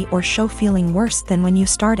movie or show feeling worse than when you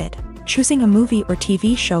started. Choosing a movie or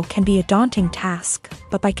TV show can be a daunting task,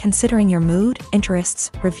 but by considering your mood,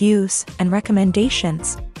 interests, reviews, and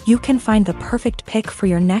recommendations, you can find the perfect pick for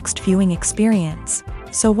your next viewing experience.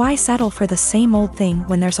 So why settle for the same old thing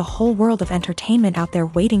when there's a whole world of entertainment out there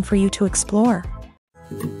waiting for you to explore?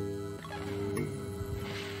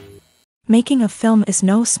 Making a film is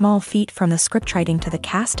no small feat. From the scriptwriting to the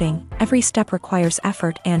casting, every step requires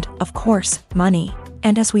effort and, of course, money.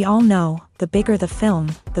 And as we all know, the bigger the film,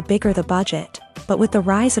 the bigger the budget. But with the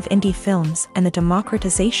rise of indie films and the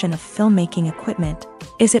democratization of filmmaking equipment,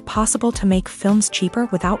 is it possible to make films cheaper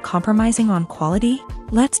without compromising on quality?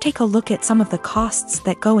 Let's take a look at some of the costs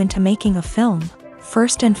that go into making a film.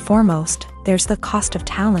 First and foremost, there's the cost of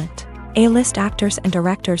talent. A-list actors and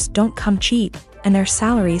directors don't come cheap, and their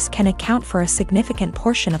salaries can account for a significant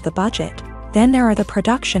portion of the budget. Then there are the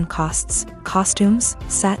production costs, costumes,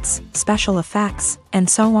 sets, special effects, and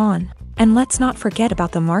so on. And let's not forget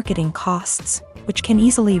about the marketing costs, which can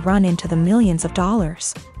easily run into the millions of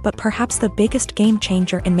dollars. But perhaps the biggest game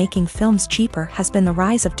changer in making films cheaper has been the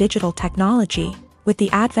rise of digital technology. With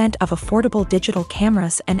the advent of affordable digital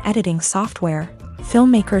cameras and editing software,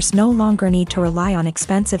 filmmakers no longer need to rely on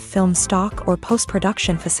expensive film stock or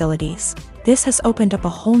post-production facilities. This has opened up a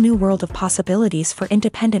whole new world of possibilities for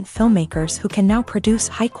independent filmmakers who can now produce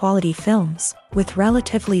high-quality films with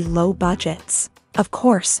relatively low budgets. Of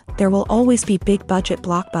course, there will always be big-budget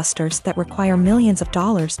blockbusters that require millions of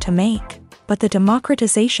dollars to make. But the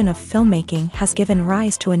democratization of filmmaking has given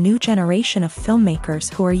rise to a new generation of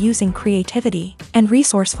filmmakers who are using creativity and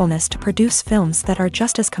resourcefulness to produce films that are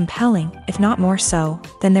just as compelling, if not more so,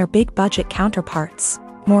 than their big-budget counterparts.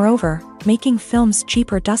 Moreover, making films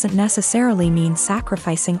cheaper doesn't necessarily mean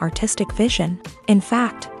sacrificing artistic vision. In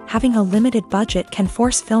fact, having a limited budget can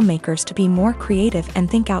force filmmakers to be more creative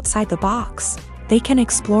and think outside the box. They can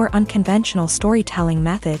explore unconventional storytelling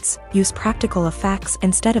methods, use practical effects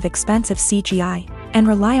instead of expensive CGI, and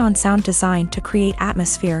rely on sound design to create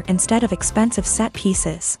atmosphere instead of expensive set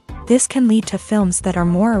pieces. This can lead to films that are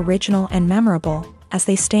more original and memorable, as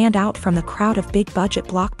they stand out from the crowd of big-budget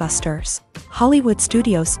blockbusters. Hollywood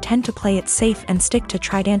studios tend to play it safe and stick to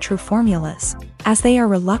tried-and-true formulas, as they are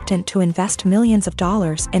reluctant to invest millions of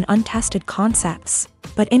dollars in untested concepts.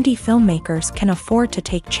 But indie filmmakers can afford to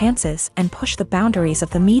take chances and push the boundaries of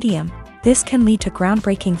the medium. This can lead to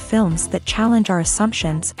groundbreaking films that challenge our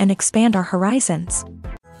assumptions and expand our horizons.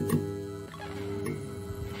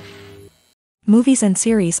 Movies and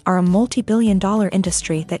series are a multi-billion-dollar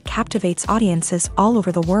industry that captivates audiences all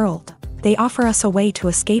over the world. They offer us a way to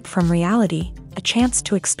escape from reality, a chance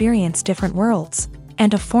to experience different worlds,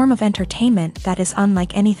 and a form of entertainment that is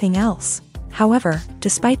unlike anything else. However,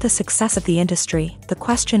 despite the success of the industry, the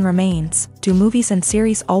question remains, do movies and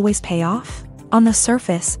series always pay off? On the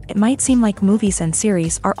surface, it might seem like movies and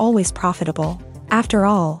series are always profitable. After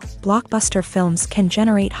all, blockbuster films can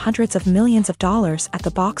generate hundreds of millions of dollars at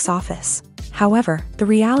the box office. However, the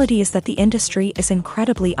reality is that the industry is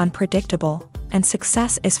incredibly unpredictable, and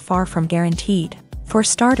success is far from guaranteed. For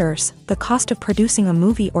starters, the cost of producing a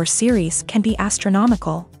movie or series can be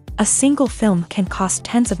astronomical. A single film can cost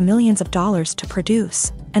tens of millions of dollars to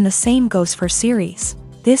produce, and the same goes for series.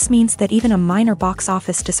 This means that even a minor box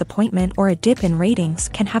office disappointment or a dip in ratings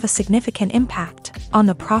can have a significant impact on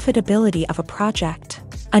the profitability of a project.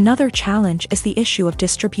 Another challenge is the issue of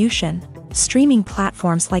distribution. Streaming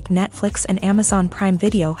platforms like Netflix and Amazon Prime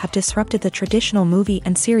Video have disrupted the traditional movie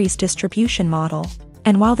and series distribution model.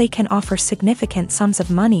 And while they can offer significant sums of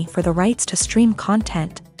money for the rights to stream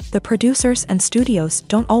content, the producers and studios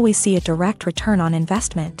don't always see a direct return on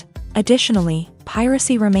investment. Additionally,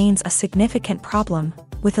 piracy remains a significant problem,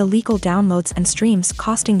 with illegal downloads and streams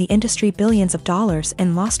costing the industry billions of dollars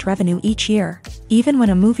in lost revenue each year. Even when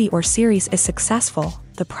a movie or series is successful,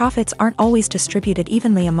 the profits aren't always distributed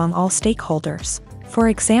evenly among all stakeholders. For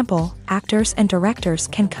example, actors and directors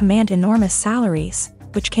can command enormous salaries,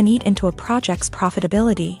 which can eat into a project's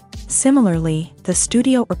profitability. Similarly, the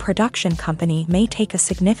studio or production company may take a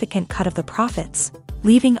significant cut of the profits,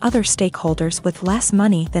 leaving other stakeholders with less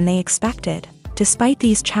money than they expected. Despite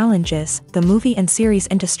these challenges, the movie and series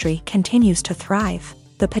industry continues to thrive.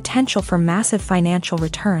 The potential for massive financial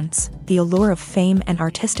returns, the allure of fame and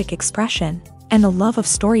artistic expression, and the love of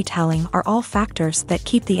storytelling are all factors that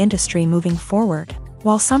keep the industry moving forward.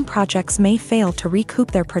 While some projects may fail to recoup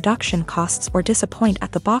their production costs or disappoint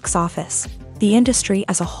at the box office, the industry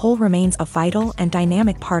as a whole remains a vital and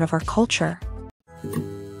dynamic part of our culture.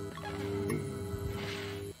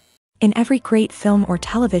 In every great film or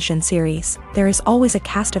television series, there is always a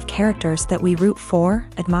cast of characters that we root for,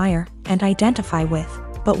 admire, and identify with.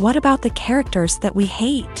 But what about the characters that we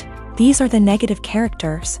hate? These are the negative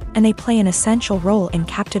characters, and they play an essential role in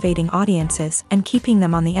captivating audiences and keeping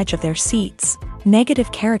them on the edge of their seats.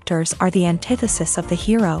 Negative characters are the antithesis of the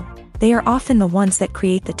hero. They are often the ones that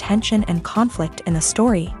create the tension and conflict in the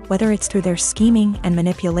story, whether it's through their scheming and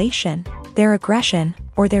manipulation, their aggression,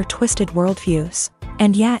 or their twisted worldviews.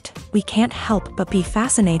 And yet, we can't help but be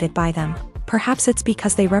fascinated by them. Perhaps it's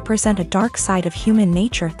because they represent a dark side of human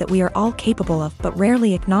nature that we are all capable of but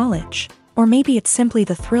rarely acknowledge. Or maybe it's simply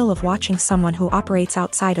the thrill of watching someone who operates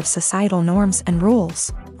outside of societal norms and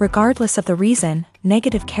rules. Regardless of the reason,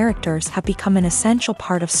 negative characters have become an essential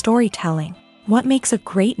part of storytelling. What makes a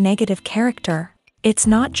great negative character? It's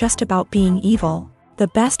not just about being evil. The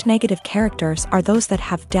best negative characters are those that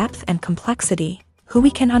have depth and complexity, who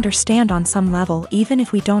we can understand on some level even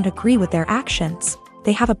if we don't agree with their actions.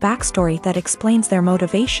 They have a backstory that explains their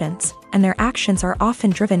motivations, and their actions are often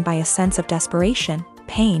driven by a sense of desperation,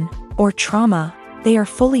 pain, or trauma. They are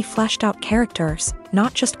fully fleshed out characters,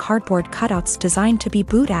 not just cardboard cutouts designed to be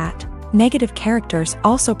booed at. Negative characters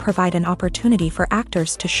also provide an opportunity for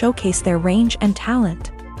actors to showcase their range and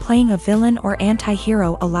talent. Playing a villain or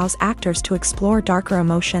anti-hero allows actors to explore darker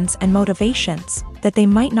emotions and motivations that they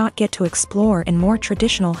might not get to explore in more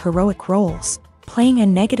traditional heroic roles. Playing a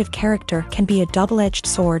negative character can be a double-edged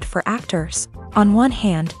sword for actors. On one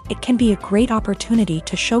hand, it can be a great opportunity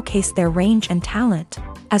to showcase their range and talent,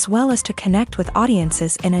 as well as to connect with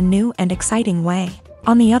audiences in a new and exciting way.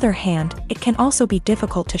 On the other hand, it can also be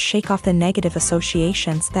difficult to shake off the negative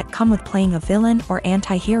associations that come with playing a villain or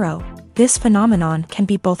anti-hero. This phenomenon can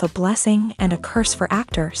be both a blessing and a curse for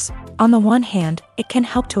actors. On the one hand, it can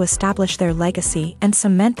help to establish their legacy and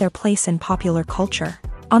cement their place in popular culture.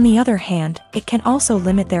 On the other hand, it can also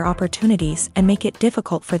limit their opportunities and make it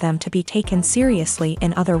difficult for them to be taken seriously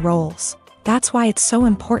in other roles. That's why it's so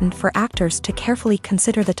important for actors to carefully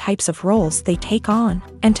consider the types of roles they take on,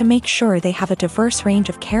 and to make sure they have a diverse range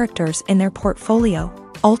of characters in their portfolio.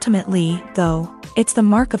 Ultimately, though, it's the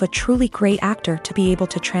mark of a truly great actor to be able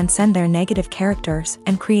to transcend their negative characters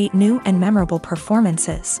and create new and memorable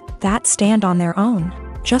performances that stand on their own.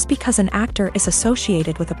 Just because an actor is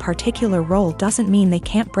associated with a particular role doesn't mean they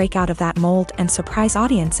can't break out of that mold and surprise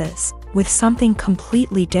audiences with something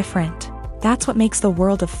completely different. That's what makes the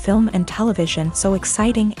world of film and television so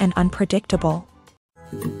exciting and unpredictable.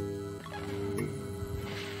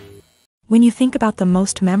 When you think about the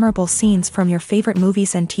most memorable scenes from your favorite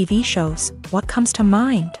movies and TV shows, what comes to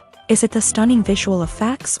mind? Is it the stunning visual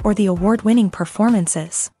effects or the award-winning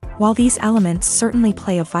performances? While these elements certainly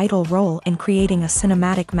play a vital role in creating a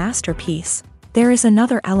cinematic masterpiece, there is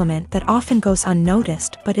another element that often goes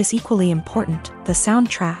unnoticed but is equally important: the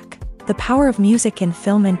soundtrack. The power of music in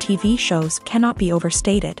film and TV shows cannot be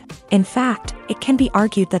overstated. In fact, it can be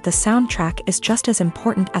argued that the soundtrack is just as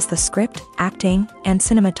important as the script, acting, and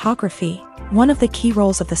cinematography. One of the key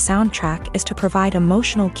roles of the soundtrack is to provide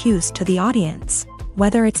emotional cues to the audience.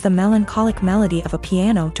 Whether it's the melancholic melody of a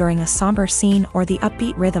piano during a somber scene or the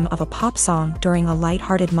upbeat rhythm of a pop song during a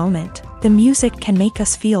lighthearted moment, the music can make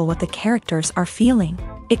us feel what the characters are feeling.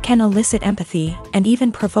 It can elicit empathy and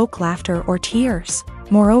even provoke laughter or tears.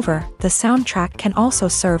 Moreover, the soundtrack can also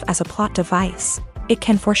serve as a plot device. It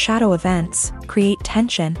can foreshadow events, create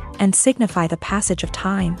tension, and signify the passage of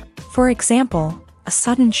time. For example, a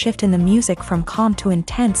sudden shift in the music from calm to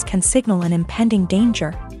intense can signal an impending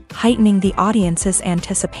danger, heightening the audience's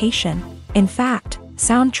anticipation. In fact,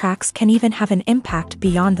 soundtracks can even have an impact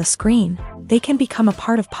beyond the screen. They can become a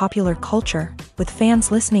part of popular culture, with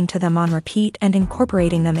fans listening to them on repeat and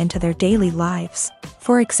incorporating them into their daily lives.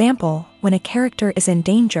 For example, when a character is in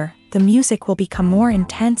danger, the music will become more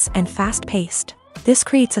intense and fast-paced. This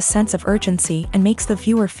creates a sense of urgency and makes the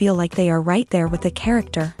viewer feel like they are right there with the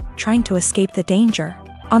character, trying to escape the danger.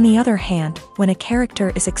 On the other hand, when a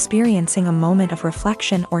character is experiencing a moment of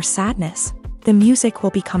reflection or sadness, the music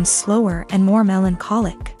will become slower and more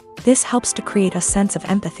melancholic. This helps to create a sense of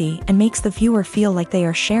empathy and makes the viewer feel like they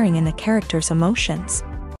are sharing in the character's emotions.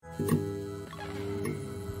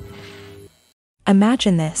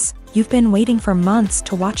 Imagine this: you've been waiting for months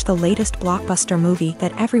to watch the latest blockbuster movie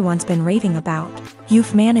that everyone's been raving about.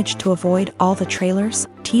 You've managed to avoid all the trailers,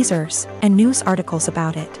 teasers, and news articles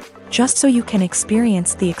about it, just so you can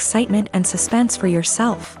experience the excitement and suspense for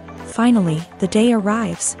yourself. Finally, the day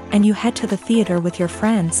arrives, and you head to the theater with your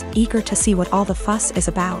friends, eager to see what all the fuss is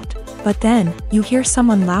about. But then, you hear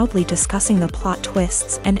someone loudly discussing the plot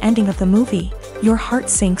twists and ending of the movie. Your heart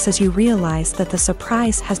sinks as you realize that the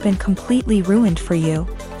surprise has been completely ruined for you.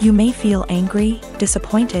 You may feel angry,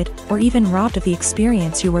 disappointed, or even robbed of the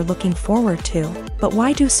experience you were looking forward to. But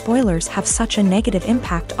why do spoilers have such a negative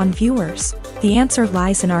impact on viewers? The answer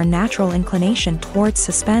lies in our natural inclination towards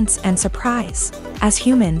suspense and surprise. As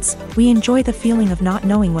humans, we enjoy the feeling of not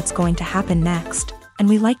knowing what's going to happen next, and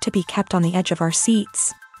we like to be kept on the edge of our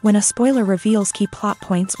seats. When a spoiler reveals key plot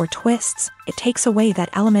points or twists, it takes away that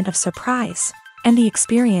element of surprise, and the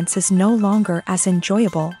experience is no longer as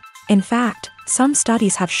enjoyable. In fact, some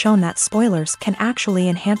studies have shown that spoilers can actually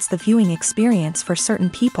enhance the viewing experience for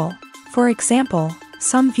certain people. For example,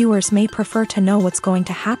 some viewers may prefer to know what's going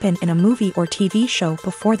to happen in a movie or TV show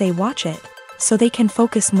before they watch it, so they can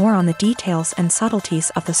focus more on the details and subtleties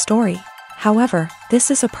of the story. However, this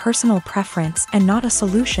is a personal preference and not a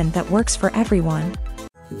solution that works for everyone.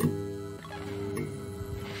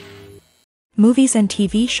 Movies and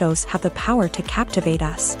TV shows have the power to captivate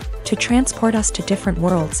us, to transport us to different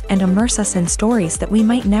worlds and immerse us in stories that we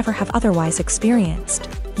might never have otherwise experienced.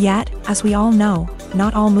 Yet, as we all know,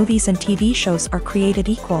 not all movies and TV shows are created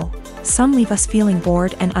equal. Some leave us feeling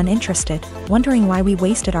bored and uninterested, wondering why we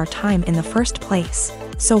wasted our time in the first place.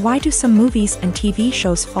 So why do some movies and TV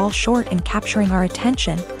shows fall short in capturing our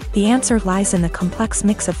attention? The answer lies in the complex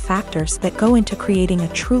mix of factors that go into creating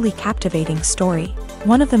a truly captivating story.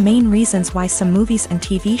 One of the main reasons why some movies and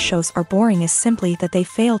TV shows are boring is simply that they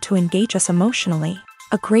fail to engage us emotionally.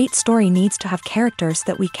 A great story needs to have characters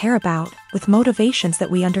that we care about, with motivations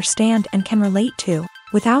that we understand and can relate to.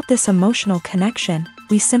 Without this emotional connection,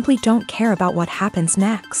 we simply don't care about what happens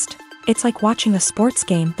next. It's like watching a sports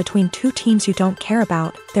game between two teams you don't care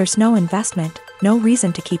about. There's no investment, no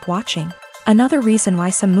reason to keep watching. Another reason why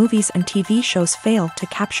some movies and TV shows fail to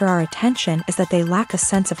capture our attention is that they lack a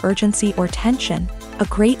sense of urgency or tension. A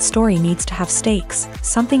great story needs to have stakes,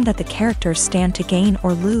 something that the characters stand to gain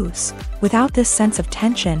or lose. Without this sense of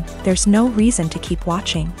tension, there's no reason to keep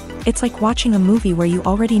watching. It's like watching a movie where you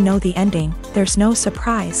already know the ending. There's no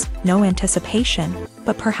surprise, no anticipation.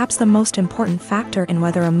 But perhaps the most important factor in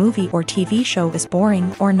whether a movie or TV show is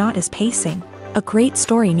boring or not is pacing. A great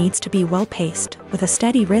story needs to be well-paced, with a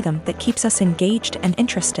steady rhythm that keeps us engaged and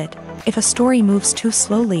interested. If a story moves too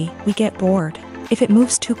slowly, we get bored. If it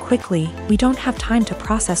moves too quickly, we don't have time to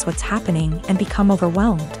process what's happening and become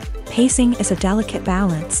overwhelmed. Pacing is a delicate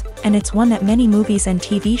balance, and it's one that many movies and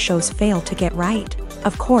TV shows fail to get right.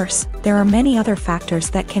 Of course, there are many other factors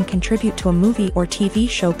that can contribute to a movie or TV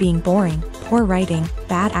show being boring: poor writing,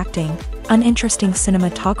 bad acting, uninteresting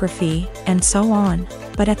cinematography, and so on.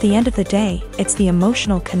 But at the end of the day, it's the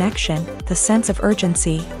emotional connection, the sense of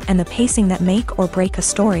urgency, and the pacing that make or break a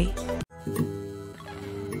story.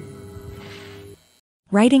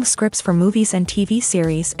 Writing scripts for movies and TV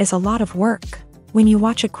series is a lot of work. When you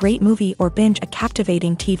watch a great movie or binge a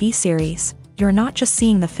captivating TV series, you're not just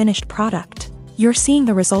seeing the finished product. You're seeing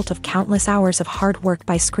the result of countless hours of hard work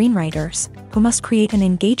by screenwriters, who must create an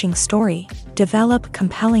engaging story, develop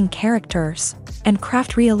compelling characters, and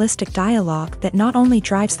craft realistic dialogue that not only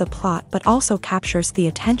drives the plot but also captures the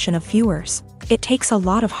attention of viewers. It takes a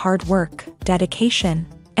lot of hard work, dedication,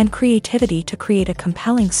 and creativity to create a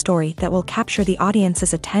compelling story that will capture the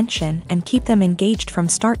audience's attention and keep them engaged from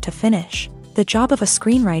start to finish. The job of a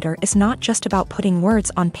screenwriter is not just about putting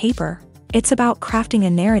words on paper. It's about crafting a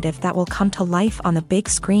narrative that will come to life on the big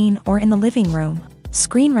screen or in the living room.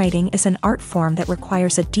 Screenwriting is an art form that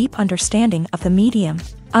requires a deep understanding of the medium.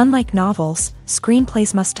 Unlike novels,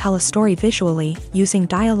 screenplays must tell a story visually, using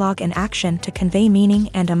dialogue and action to convey meaning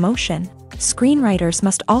and emotion. Screenwriters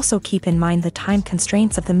must also keep in mind the time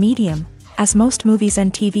constraints of the medium, as most movies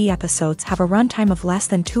and TV episodes have a runtime of less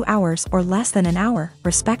than 2 hours or less than an hour,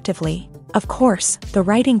 respectively. Of course, the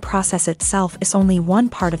writing process itself is only one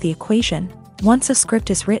part of the equation. Once a script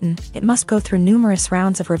is written, it must go through numerous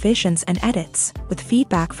rounds of revisions and edits, with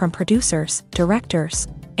feedback from producers, directors,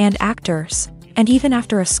 and actors. And even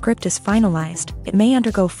after a script is finalized, it may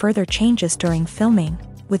undergo further changes during filming,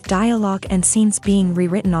 with dialogue and scenes being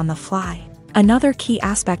rewritten on the fly. Another key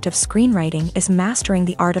aspect of screenwriting is mastering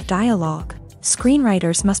the art of dialogue.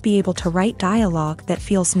 Screenwriters must be able to write dialogue that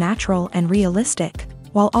feels natural and realistic,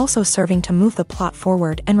 while also serving to move the plot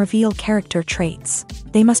forward and reveal character traits.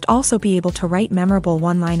 They must also be able to write memorable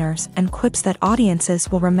one-liners and quips that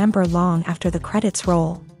audiences will remember long after the credits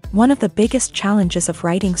roll. One of the biggest challenges of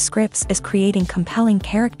writing scripts is creating compelling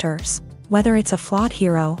characters. Whether it's a flawed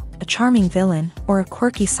hero, a charming villain, or a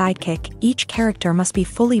quirky sidekick, each character must be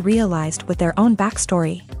fully realized with their own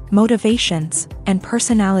backstory, motivations, and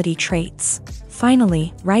personality traits.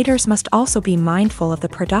 Finally, writers must also be mindful of the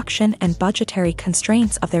production and budgetary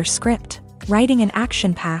constraints of their script. Writing an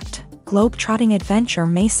action-packed, globe-trotting adventure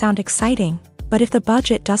may sound exciting, but if the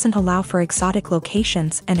budget doesn't allow for exotic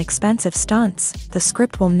locations and expensive stunts, the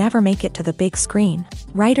script will never make it to the big screen.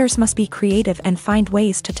 Writers must be creative and find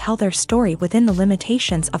ways to tell their story within the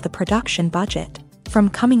limitations of the production budget. From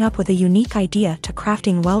coming up with a unique idea to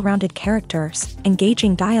crafting well-rounded characters,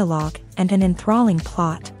 engaging dialogue, and an enthralling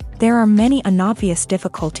plot, there are many unobvious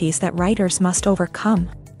difficulties that writers must overcome,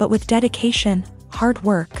 but with dedication, hard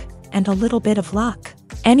work, and a little bit of luck,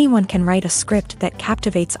 anyone can write a script that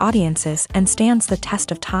captivates audiences and stands the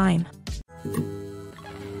test of time.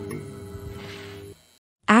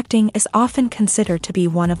 Acting is often considered to be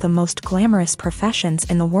one of the most glamorous professions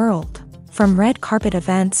in the world. From red carpet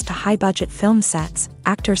events to high-budget film sets,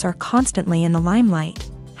 actors are constantly in the limelight.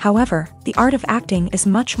 However, the art of acting is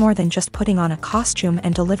much more than just putting on a costume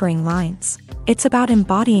and delivering lines. It's about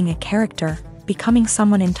embodying a character, becoming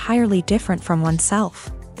someone entirely different from oneself.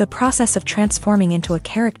 The process of transforming into a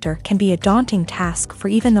character can be a daunting task for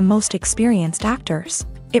even the most experienced actors.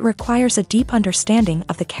 It requires a deep understanding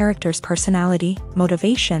of the character's personality,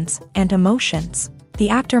 motivations, and emotions. The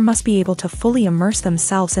actor must be able to fully immerse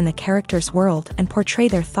themselves in the character's world and portray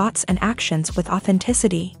their thoughts and actions with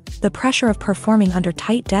authenticity. The pressure of performing under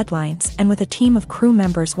tight deadlines and with a team of crew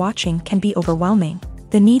members watching can be overwhelming.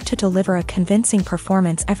 The need to deliver a convincing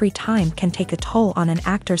performance every time can take a toll on an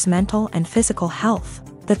actor's mental and physical health.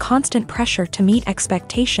 The constant pressure to meet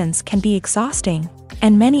expectations can be exhausting,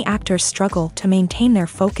 and many actors struggle to maintain their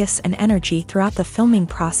focus and energy throughout the filming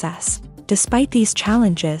process. Despite these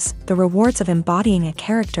challenges, the rewards of embodying a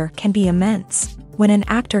character can be immense. When an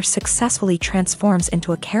actor successfully transforms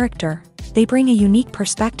into a character, they bring a unique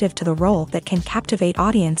perspective to the role that can captivate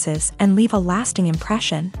audiences and leave a lasting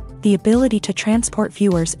impression. The ability to transport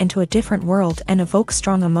viewers into a different world and evoke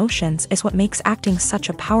strong emotions is what makes acting such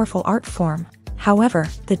a powerful art form. However,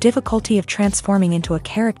 the difficulty of transforming into a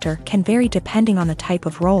character can vary depending on the type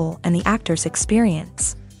of role and the actor's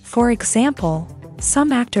experience. For example,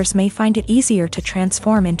 some actors may find it easier to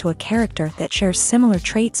transform into a character that shares similar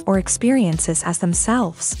traits or experiences as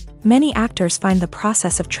themselves. Many actors find the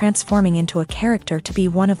process of transforming into a character to be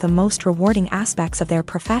one of the most rewarding aspects of their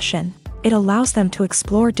profession. It allows them to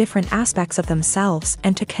explore different aspects of themselves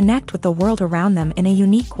and to connect with the world around them in a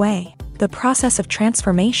unique way. The process of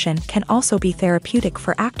transformation can also be therapeutic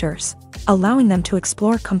for actors, allowing them to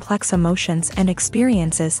explore complex emotions and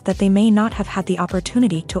experiences that they may not have had the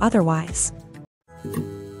opportunity to otherwise.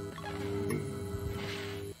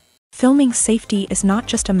 Filming safety is not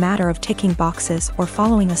just a matter of ticking boxes or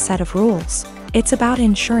following a set of rules. It's about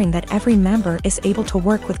ensuring that every member is able to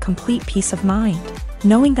work with complete peace of mind,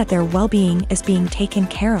 knowing that their well-being is being taken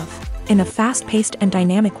care of. In a fast-paced and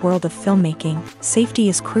dynamic world of filmmaking, safety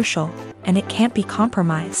is crucial, and it can't be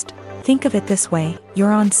compromised. Think of it this way: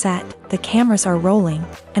 you're on set, the cameras are rolling,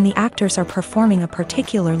 and the actors are performing a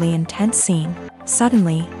particularly intense scene.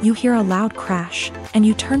 Suddenly, you hear a loud crash, and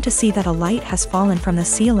you turn to see that a light has fallen from the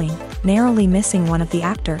ceiling, narrowly missing one of the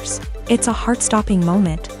actors. It's a heart-stopping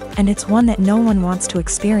moment, and it's one that no one wants to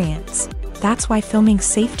experience. That's why filming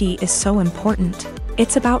safety is so important.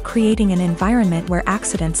 It's about creating an environment where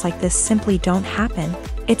accidents like this simply don't happen.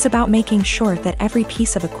 It's about making sure that every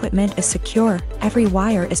piece of equipment is secure, every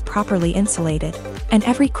wire is properly insulated, and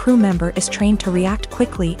every crew member is trained to react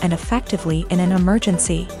quickly and effectively in an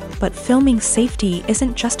emergency. But filming safety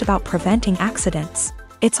isn't just about preventing accidents.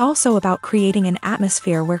 It's also about creating an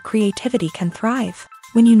atmosphere where creativity can thrive.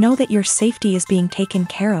 When you know that your safety is being taken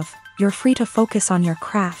care of, you're free to focus on your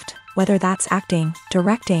craft, whether that's acting,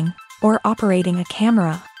 directing, or operating a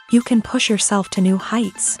camera. You can push yourself to new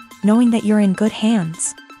heights, knowing that you're in good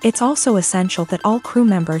hands. It's also essential that all crew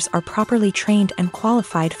members are properly trained and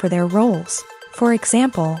qualified for their roles. For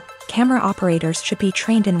example, camera operators should be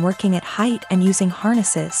trained in working at height and using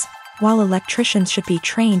harnesses, while electricians should be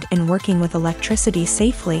trained in working with electricity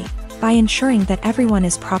safely. By ensuring that everyone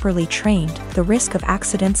is properly trained, the risk of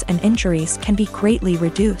accidents and injuries can be greatly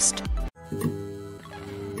reduced.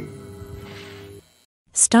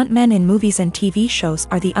 Stuntmen in movies and TV shows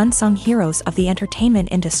are the unsung heroes of the entertainment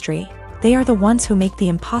industry. They are the ones who make the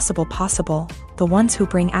impossible possible, the ones who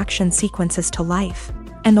bring action sequences to life,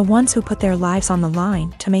 and the ones who put their lives on the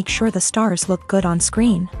line to make sure the stars look good on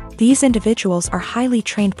screen. These individuals are highly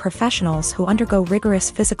trained professionals who undergo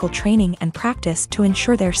rigorous physical training and practice to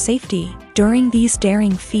ensure their safety during these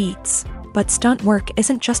daring feats. But stunt work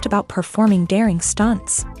isn't just about performing daring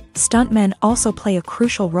stunts. Stuntmen also play a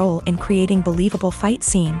crucial role in creating believable fight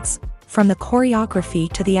scenes. From the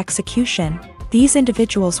choreography to the execution, these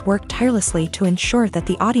individuals work tirelessly to ensure that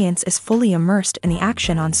the audience is fully immersed in the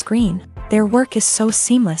action on screen. Their work is so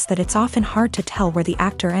seamless that it's often hard to tell where the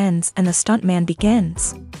actor ends and the stuntman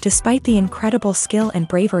begins. Despite the incredible skill and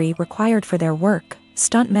bravery required for their work,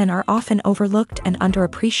 stuntmen are often overlooked and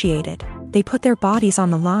underappreciated. They put their bodies on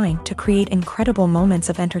the line to create incredible moments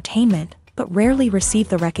of entertainment, but rarely receive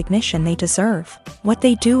the recognition they deserve. What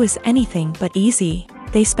they do is anything but easy.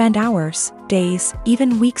 They spend hours, days,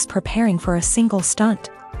 even weeks preparing for a single stunt,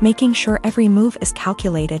 making sure every move is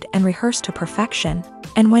calculated and rehearsed to perfection.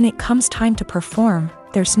 And when it comes time to perform,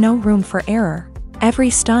 there's no room for error. Every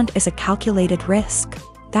stunt is a calculated risk.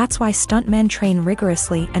 That's why stuntmen train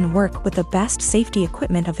rigorously and work with the best safety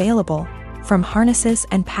equipment available, from harnesses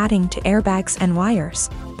and padding to airbags and wires.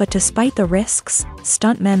 But despite the risks,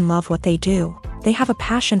 stuntmen love what they do. They have a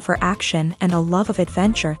passion for action and a love of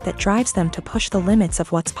adventure that drives them to push the limits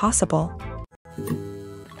of what's possible.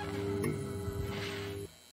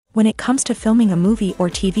 When it comes to filming a movie or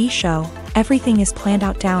TV show, everything is planned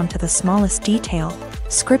out down to the smallest detail.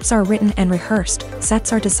 Scripts are written and rehearsed,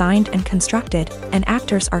 sets are designed and constructed, and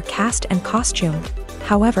actors are cast and costumed.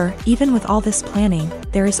 However, even with all this planning,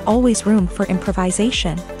 there is always room for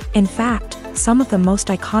improvisation. In fact, Some of the most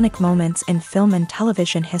iconic moments in film and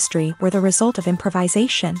television history were the result of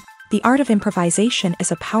improvisation. The art of improvisation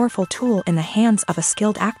is a powerful tool in the hands of a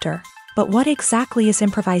skilled actor. But what exactly is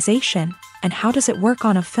improvisation, and how does it work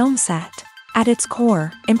on a film set? At its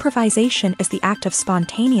core, improvisation is the act of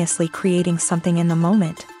spontaneously creating something in the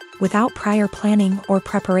moment, without prior planning or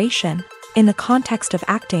preparation. In the context of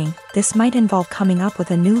acting, this might involve coming up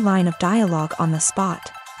with a new line of dialogue on the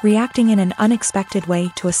spot, reacting in an unexpected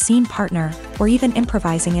way to a scene partner, or even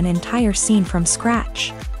improvising an entire scene from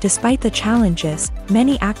scratch. Despite the challenges,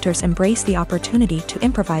 many actors embrace the opportunity to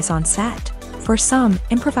improvise on set. For some,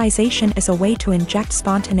 improvisation is a way to inject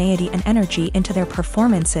spontaneity and energy into their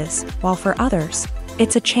performances, while for others,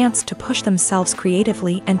 it's a chance to push themselves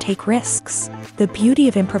creatively and take risks. The beauty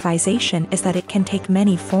of improvisation is that it can take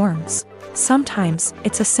many forms. Sometimes,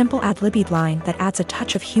 it's a simple ad-libbed line that adds a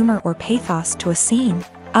touch of humor or pathos to a scene.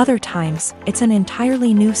 Other times, it's an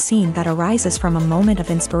entirely new scene that arises from a moment of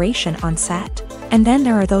inspiration on set. And then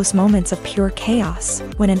there are those moments of pure chaos,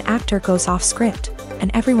 when an actor goes off script, and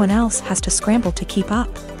everyone else has to scramble to keep up.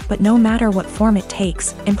 But no matter what form it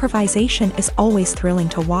takes, improvisation is always thrilling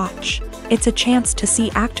to watch. It's a chance to see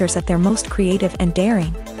actors at their most creative and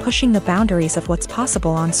daring, pushing the boundaries of what's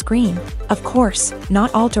possible on screen. Of course,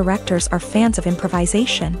 not all directors are fans of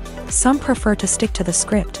improvisation. Some prefer to stick to the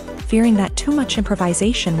script, fearing that too much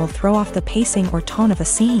improvisation will throw off the pacing or tone of a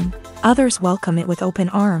scene. Others welcome it with open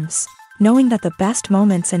arms, knowing that the best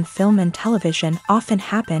moments in film and television often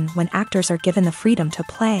happen when actors are given the freedom to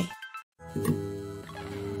play.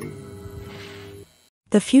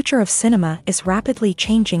 The future of cinema is rapidly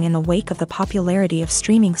changing in the wake of the popularity of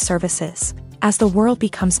streaming services. As the world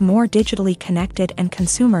becomes more digitally connected and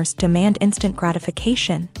consumers demand instant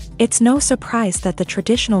gratification, it's no surprise that the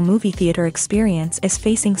traditional movie theater experience is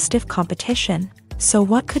facing stiff competition. So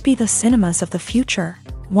what could be the cinemas of the future?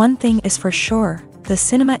 One thing is for sure, the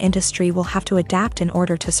cinema industry will have to adapt in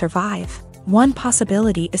order to survive. One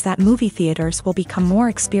possibility is that movie theaters will become more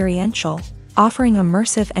experiential, offering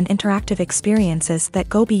immersive and interactive experiences that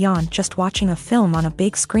go beyond just watching a film on a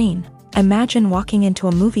big screen. Imagine walking into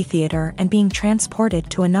a movie theater and being transported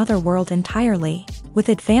to another world entirely. With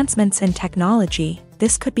advancements in technology,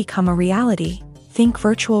 this could become a reality. Think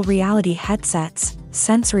virtual reality headsets,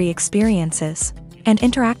 sensory experiences, and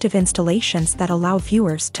interactive installations that allow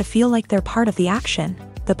viewers to feel like they're part of the action.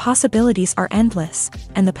 The possibilities are endless,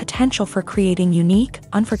 and the potential for creating unique,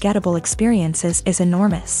 unforgettable experiences is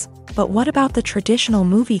enormous. But what about the traditional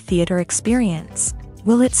movie theater experience?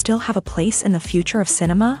 Will it still have a place in the future of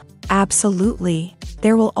cinema? Absolutely.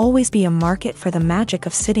 There will always be a market for the magic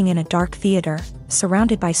of sitting in a dark theater,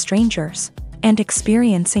 surrounded by strangers, and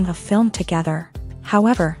experiencing a film together.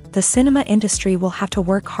 However, the cinema industry will have to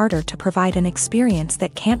work harder to provide an experience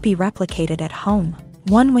that can't be replicated at home.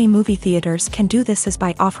 One way movie theaters can do this is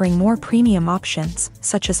by offering more premium options,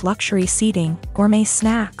 such as luxury seating, gourmet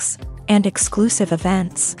snacks, and exclusive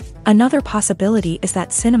events. Another possibility is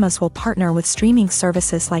that cinemas will partner with streaming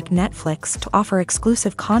services like Netflix to offer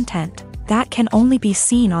exclusive content that can only be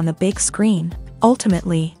seen on the big screen.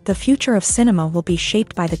 Ultimately, the future of cinema will be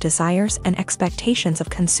shaped by the desires and expectations of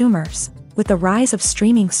consumers. With the rise of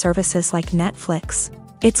streaming services like Netflix,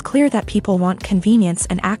 it's clear that people want convenience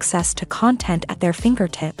and access to content at their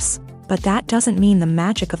fingertips. But that doesn't mean the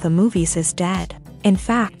magic of the movies is dead. In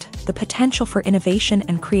fact, the potential for innovation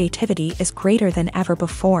and creativity is greater than ever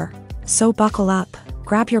before. So buckle up,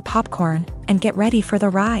 grab your popcorn, and get ready for the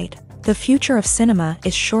ride. The future of cinema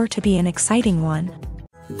is sure to be an exciting one.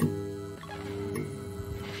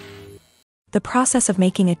 The process of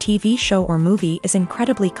making a TV show or movie is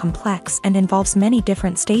incredibly complex and involves many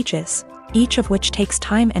different stages, each of which takes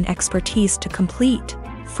time and expertise to complete.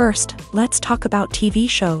 First, let's talk about TV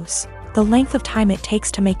shows. The length of time it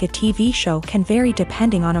takes to make a TV show can vary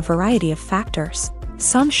depending on a variety of factors.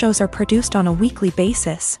 Some shows are produced on a weekly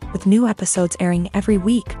basis, with new episodes airing every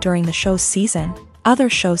week during the show's season. Other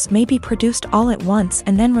shows may be produced all at once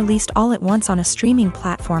and then released all at once on a streaming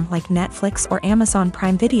platform like Netflix or Amazon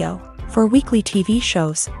Prime Video. For weekly TV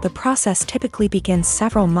shows, the process typically begins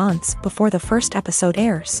several months before the first episode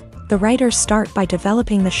airs. The writers start by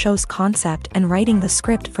developing the show's concept and writing the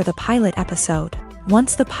script for the pilot episode.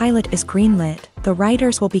 Once the pilot is greenlit, the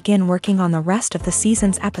writers will begin working on the rest of the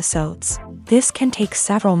season's episodes. This can take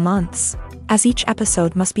several months, as each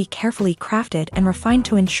episode must be carefully crafted and refined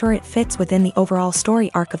to ensure it fits within the overall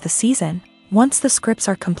story arc of the season. Once the scripts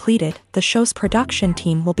are completed, the show's production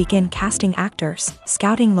team will begin casting actors,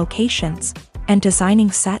 scouting locations, and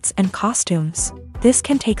designing sets and costumes. This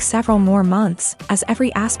can take several more months, as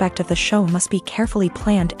every aspect of the show must be carefully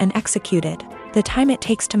planned and executed. The time it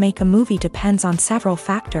takes to make a movie depends on several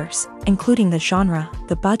factors, including the genre,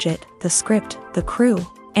 the budget, the script, the crew,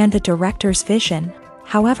 and the director's vision.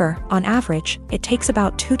 However, on average, it takes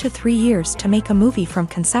about 2 to 3 years to make a movie from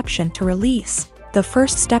conception to release. The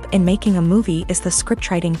first step in making a movie is the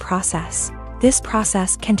scriptwriting process. This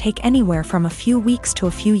process can take anywhere from a few weeks to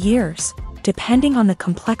a few years, depending on the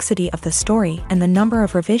complexity of the story and the number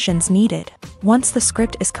of revisions needed. Once the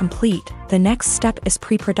script is complete, the next step is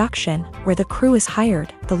pre-production, where the crew is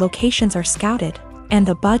hired, the locations are scouted, and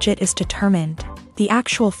the budget is determined. The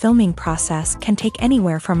actual filming process can take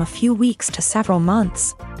anywhere from a few weeks to several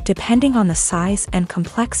months, depending on the size and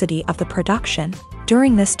complexity of the production.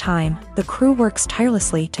 During this time, the crew works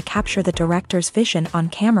tirelessly to capture the director's vision on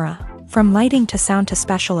camera. From lighting to sound to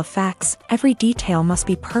special effects, every detail must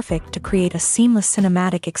be perfect to create a seamless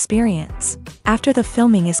cinematic experience. After the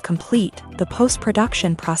filming is complete, the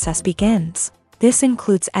post-production process begins. This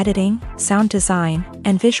includes editing, sound design,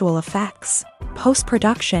 and visual effects.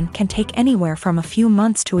 Post-production can take anywhere from a few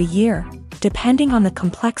months to a year, depending on the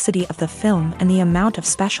complexity of the film and the amount of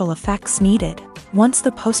special effects needed. Once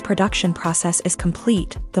the post-production process is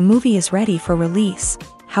complete, the movie is ready for release.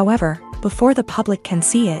 However, before the public can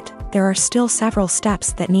see it, there are still several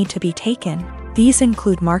steps that need to be taken. These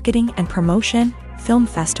include marketing and promotion, film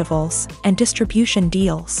festivals, and distribution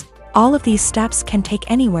deals. All of these steps can take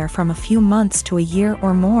anywhere from a few months to a year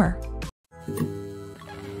or more.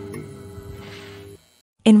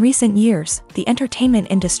 In recent years, the entertainment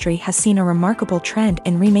industry has seen a remarkable trend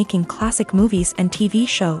in remaking classic movies and TV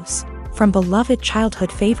shows. From beloved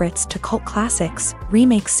childhood favorites to cult classics,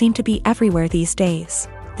 remakes seem to be everywhere these days.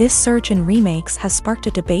 This surge in remakes has sparked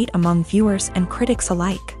a debate among viewers and critics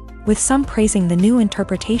alike, with some praising the new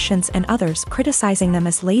interpretations and others criticizing them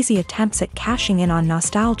as lazy attempts at cashing in on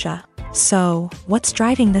nostalgia. So, what's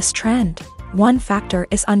driving this trend? One factor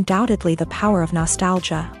is undoubtedly the power of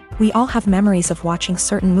nostalgia. We all have memories of watching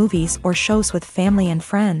certain movies or shows with family and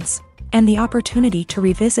friends, and the opportunity to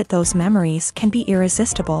revisit those memories can be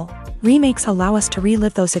irresistible. Remakes allow us to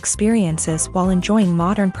relive those experiences while enjoying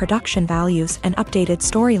modern production values and updated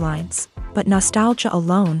storylines. But nostalgia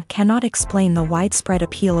alone cannot explain the widespread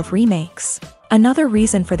appeal of remakes. Another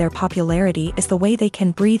reason for their popularity is the way they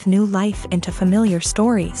can breathe new life into familiar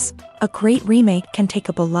stories. A great remake can take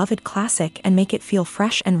a beloved classic and make it feel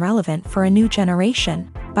fresh and relevant for a new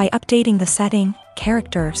generation. By updating the setting,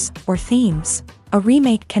 characters, or themes, a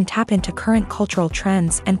remake can tap into current cultural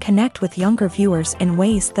trends and connect with younger viewers in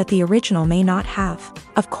ways that the original may not have.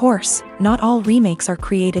 Of course, not all remakes are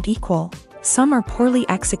created equal. Some are poorly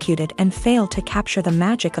executed and fail to capture the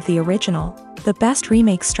magic of the original. The best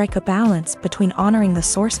remakes strike a balance between honoring the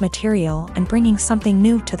source material and bringing something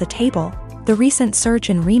new to the table. The recent surge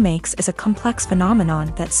in remakes is a complex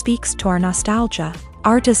phenomenon that speaks to our nostalgia,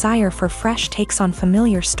 our desire for fresh takes on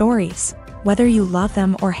familiar stories. Whether you love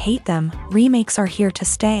them or hate them, remakes are here to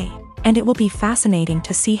stay, and it will be fascinating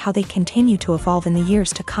to see how they continue to evolve in the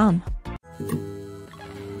years to come.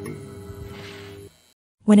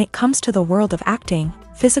 When it comes to the world of acting,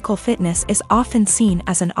 physical fitness is often seen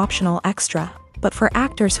as an optional extra. But for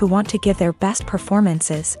actors who want to give their best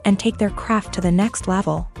performances and take their craft to the next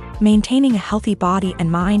level, maintaining a healthy body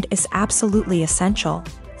and mind is absolutely essential.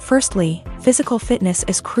 Firstly, physical fitness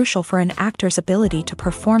is crucial for an actor's ability to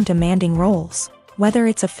perform demanding roles. Whether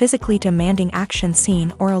it's a physically demanding action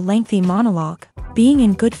scene or a lengthy monologue, being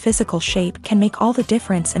in good physical shape can make all the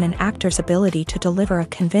difference in an actor's ability to deliver a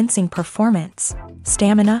convincing performance.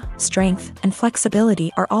 Stamina, strength, and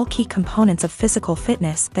flexibility are all key components of physical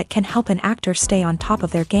fitness that can help an actor stay on top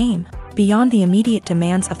of their game. Beyond the immediate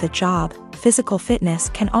demands of the job, physical fitness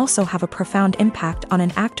can also have a profound impact on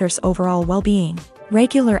an actor's overall well-being.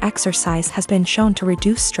 Regular exercise has been shown to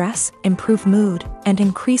reduce stress, improve mood, and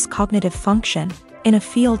increase cognitive function. In a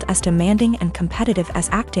field as demanding and competitive as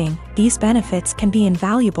acting, these benefits can be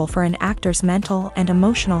invaluable for an actor's mental and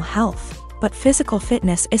emotional health. But physical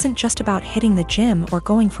fitness isn't just about hitting the gym or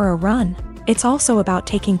going for a run. It's also about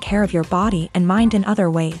taking care of your body and mind in other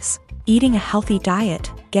ways. Eating a healthy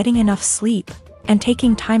diet, getting enough sleep, and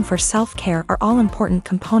taking time for self-care are all important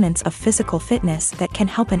components of physical fitness that can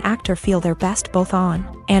help an actor feel their best both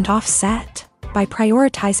on and off set. By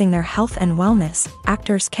prioritizing their health and wellness,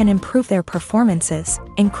 actors can improve their performances,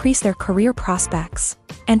 increase their career prospects,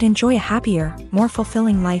 and enjoy a happier, more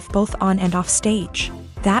fulfilling life both on and off stage.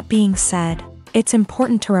 That being said, it's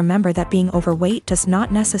important to remember that being overweight does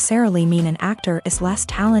not necessarily mean an actor is less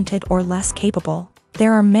talented or less capable.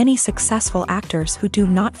 There are many successful actors who do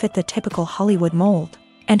not fit the typical Hollywood mold,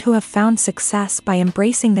 and who have found success by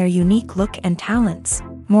embracing their unique look and talents.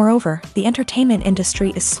 Moreover, the entertainment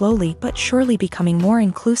industry is slowly but surely becoming more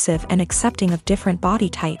inclusive and accepting of different body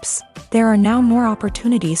types. There are now more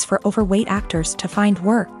opportunities for overweight actors to find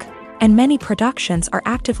work, and many productions are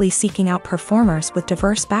actively seeking out performers with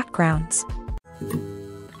diverse backgrounds.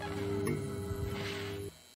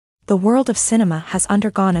 The world of cinema has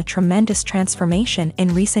undergone a tremendous transformation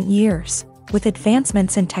in recent years. With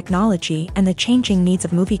advancements in technology and the changing needs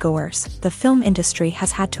of moviegoers, the film industry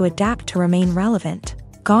has had to adapt to remain relevant.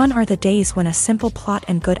 Gone are the days when a simple plot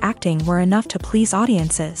and good acting were enough to please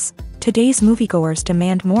audiences. Today's moviegoers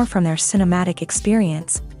demand more from their cinematic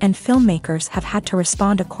experience, and filmmakers have had to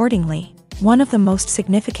respond accordingly. One of the most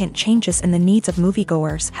significant changes in the needs of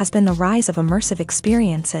moviegoers has been the rise of immersive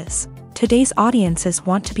experiences. Today's audiences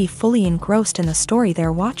want to be fully engrossed in the story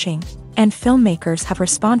they're watching, and filmmakers have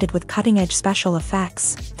responded with cutting-edge special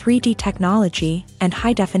effects, 3D technology, and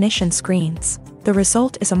high-definition screens. The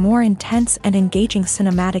result is a more intense and engaging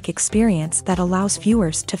cinematic experience that allows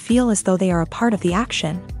viewers to feel as though they are a part of the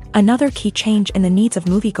action. Another key change in the needs of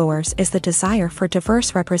moviegoers is the desire for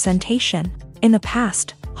diverse representation. In the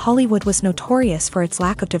past, Hollywood was notorious for its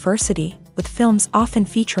lack of diversity, with films often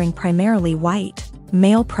featuring primarily white,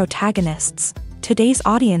 male protagonists. Today's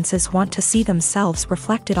audiences want to see themselves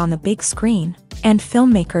reflected on the big screen, and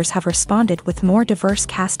filmmakers have responded with more diverse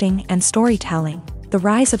casting and storytelling. The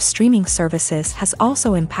rise of streaming services has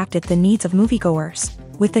also impacted the needs of moviegoers.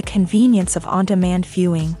 With the convenience of on-demand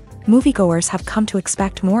viewing, moviegoers have come to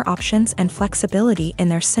expect more options and flexibility in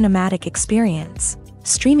their cinematic experience.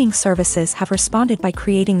 Streaming services have responded by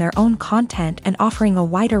creating their own content and offering a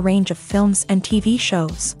wider range of films and TV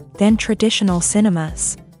shows than traditional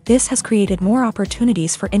cinemas. This has created more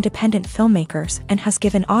opportunities for independent filmmakers and has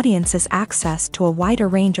given audiences access to a wider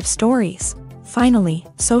range of stories. Finally,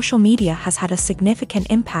 social media has had a significant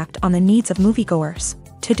impact on the needs of moviegoers.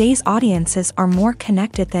 Today's audiences are more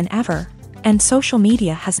connected than ever, and social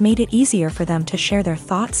media has made it easier for them to share their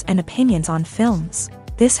thoughts and opinions on films.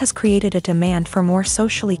 This has created a demand for more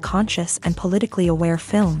socially conscious and politically aware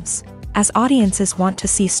films. As audiences want to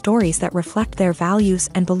see stories that reflect their values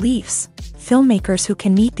and beliefs, filmmakers who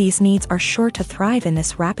can meet these needs are sure to thrive in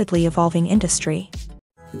this rapidly evolving industry.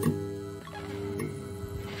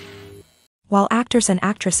 While actors and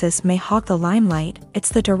actresses may hog the limelight, it's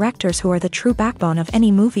the directors who are the true backbone of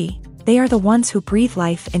any movie. They are the ones who breathe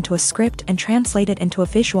life into a script and translate it into a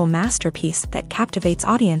visual masterpiece that captivates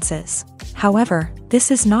audiences. However,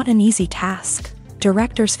 this is not an easy task.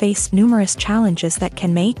 Directors face numerous challenges that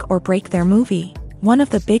can make or break their movie. One of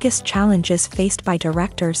the biggest challenges faced by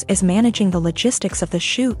directors is managing the logistics of the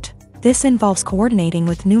shoot. This involves coordinating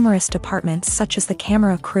with numerous departments such as the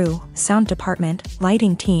camera crew, sound department,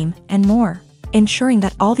 lighting team, and more. Ensuring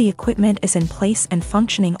that all the equipment is in place and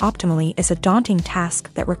functioning optimally is a daunting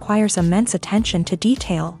task that requires immense attention to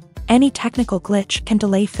detail. Any technical glitch can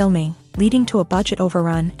delay filming, leading to a budget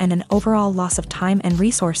overrun and an overall loss of time and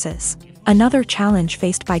resources. Another challenge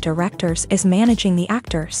faced by directors is managing the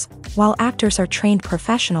actors. While actors are trained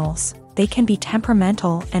professionals, they can be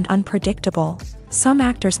temperamental and unpredictable. Some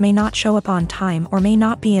actors may not show up on time or may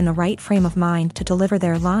not be in the right frame of mind to deliver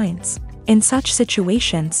their lines. In such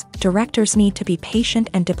situations, directors need to be patient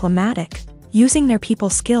and diplomatic, using their people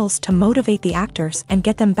skills to motivate the actors and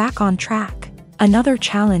get them back on track. Another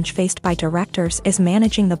challenge faced by directors is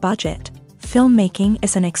managing the budget. Filmmaking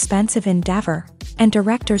is an expensive endeavor, and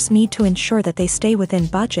directors need to ensure that they stay within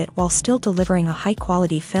budget while still delivering a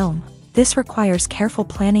high-quality film. This requires careful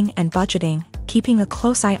planning and budgeting, keeping a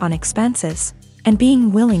close eye on expenses, and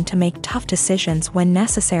being willing to make tough decisions when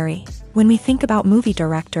necessary. When we think about movie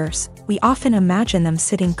directors, we often imagine them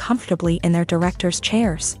sitting comfortably in their director's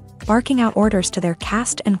chairs, barking out orders to their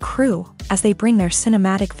cast and crew as they bring their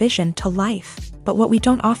cinematic vision to life. But what we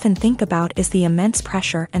don't often think about is the immense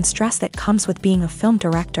pressure and stress that comes with being a film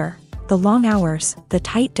director. The long hours, the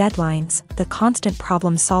tight deadlines, the constant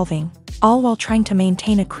problem solving, all while trying to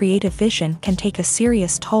maintain a creative vision can take a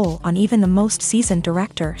serious toll on even the most seasoned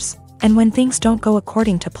directors. And when things don't go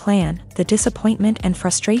according to plan, the disappointment and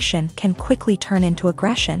frustration can quickly turn into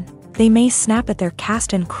aggression. They may snap at their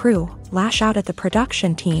cast and crew, lash out at the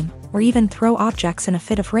production team, or even throw objects in a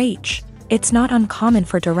fit of rage. It's not uncommon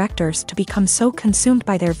for directors to become so consumed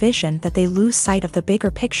by their vision that they lose sight of the bigger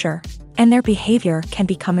picture, and their behavior can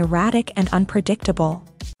become erratic and unpredictable.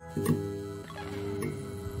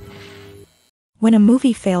 When a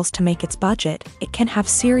movie fails to make its budget, it can have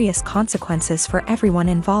serious consequences for everyone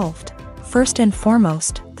involved. First and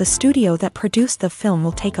foremost, the studio that produced the film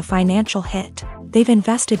will take a financial hit. They've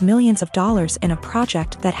invested millions of dollars in a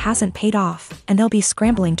project that hasn't paid off, and they'll be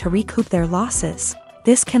scrambling to recoup their losses.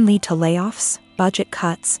 This can lead to layoffs, budget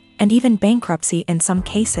cuts, and even bankruptcy in some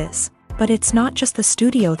cases. But it's not just the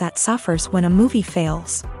studio that suffers when a movie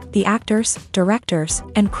fails. The actors, directors,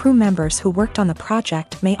 and crew members who worked on the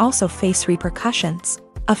project may also face repercussions.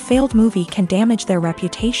 A failed movie can damage their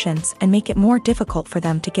reputations and make it more difficult for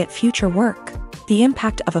them to get future work. The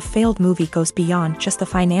impact of a failed movie goes beyond just the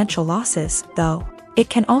financial losses, though. It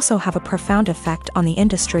can also have a profound effect on the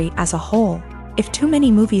industry as a whole. If too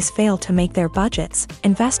many movies fail to make their budgets,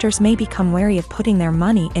 investors may become wary of putting their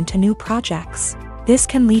money into new projects. This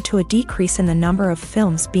can lead to a decrease in the number of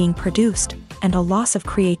films being produced, and a loss of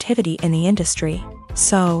creativity in the industry.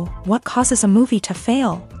 So, what causes a movie to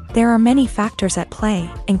fail? There are many factors at play,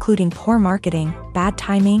 including poor marketing, bad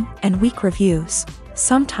timing, and weak reviews.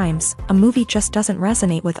 Sometimes, a movie just doesn't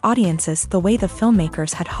resonate with audiences the way the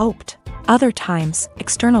filmmakers had hoped. Other times,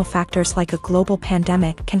 external factors like a global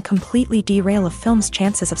pandemic can completely derail a film's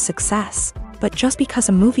chances of success. But just because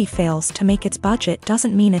a movie fails to make its budget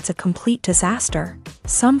doesn't mean it's a complete disaster.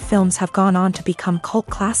 Some films have gone on to become cult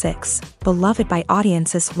classics, beloved by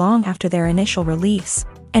audiences long after their initial release.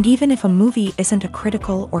 And even if a movie isn't a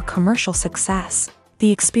critical or commercial success,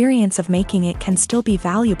 the experience of making it can still be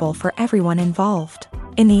valuable for everyone involved.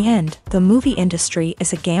 In the end, the movie industry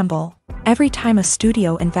is a gamble. Every time a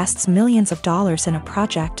studio invests millions of dollars in a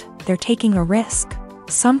project, they're taking a risk.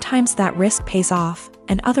 Sometimes that risk pays off,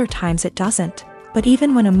 and other times it doesn't. But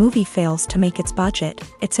even when a movie fails to make its budget,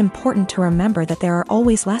 it's important to remember that there are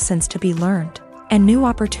always lessons to be learned, and new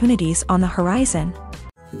opportunities on the horizon.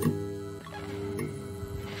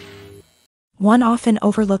 One often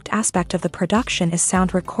overlooked aspect of the production is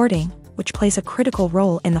sound recording, which plays a critical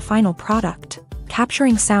role in the final product.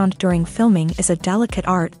 Capturing sound during filming is a delicate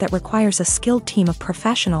art that requires a skilled team of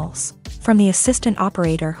professionals. From the assistant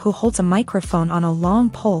operator who holds a microphone on a long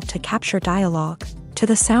pole to capture dialogue, to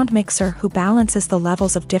the sound mixer who balances the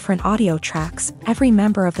levels of different audio tracks, every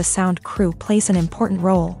member of the sound crew plays an important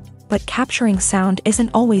role. But capturing sound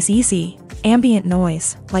isn't always easy. Ambient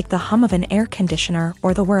noise, like the hum of an air conditioner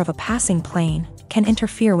or the whir of a passing plane, can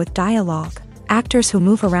interfere with dialogue. Actors who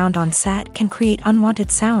move around on set can create unwanted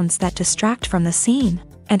sounds that distract from the scene.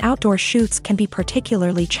 And outdoor shoots can be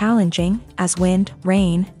particularly challenging, as wind,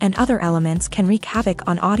 rain, and other elements can wreak havoc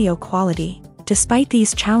on audio quality. Despite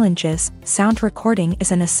these challenges, sound recording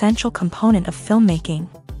is an essential component of filmmaking.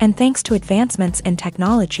 And thanks to advancements in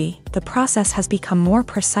technology, the process has become more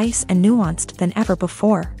precise and nuanced than ever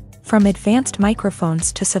before. From advanced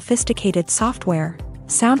microphones to sophisticated software,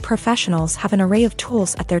 sound professionals have an array of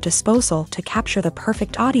tools at their disposal to capture the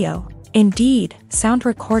perfect audio. Indeed, sound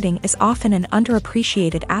recording is often an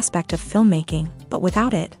underappreciated aspect of filmmaking, but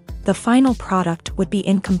without it, the final product would be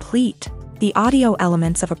incomplete. The audio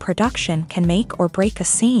elements of a production can make or break a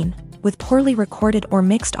scene, with poorly recorded or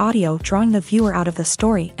mixed audio drawing the viewer out of the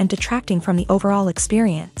story and detracting from the overall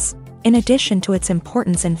experience. In addition to its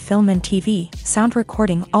importance in film and TV, sound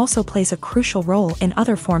recording also plays a crucial role in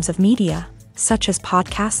other forms of media, such as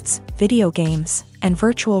podcasts, video games, and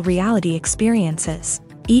virtual reality experiences.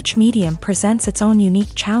 Each medium presents its own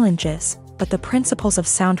unique challenges, but the principles of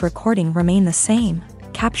sound recording remain the same,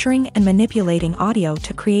 capturing and manipulating audio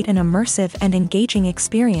to create an immersive and engaging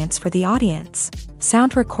experience for the audience.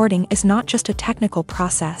 Sound recording is not just a technical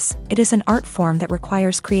process, it is an art form that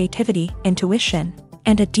requires creativity, intuition,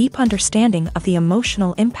 and a deep understanding of the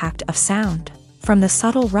emotional impact of sound. From the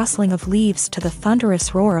subtle rustling of leaves to the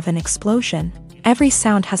thunderous roar of an explosion, every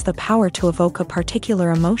sound has the power to evoke a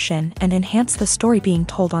particular emotion and enhance the story being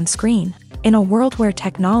told on screen. In a world where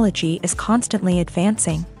technology is constantly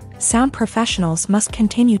advancing, sound professionals must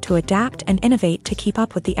continue to adapt and innovate to keep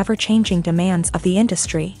up with the ever-changing demands of the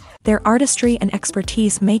industry. Their artistry and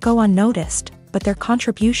expertise may go unnoticed, but their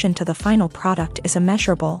contribution to the final product is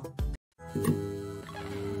immeasurable.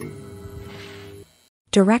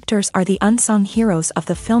 Directors are the unsung heroes of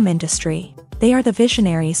the film industry. They are the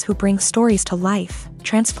visionaries who bring stories to life,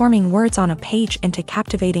 transforming words on a page into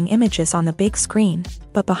captivating images on the big screen.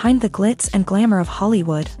 But behind the glitz and glamour of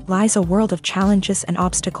Hollywood lies a world of challenges and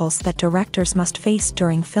obstacles that directors must face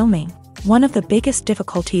during filming. One of the biggest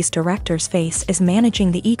difficulties directors face is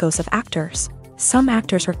managing the egos of actors. Some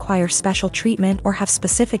actors require special treatment or have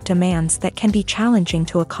specific demands that can be challenging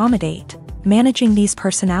to accommodate. Managing these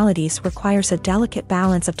personalities requires a delicate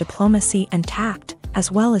balance of diplomacy and tact,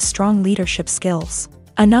 as well as strong leadership skills.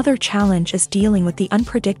 Another challenge is dealing with the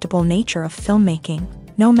unpredictable nature of filmmaking.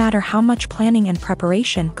 No matter how much planning and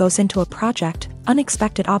preparation goes into a project,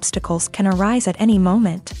 unexpected obstacles can arise at any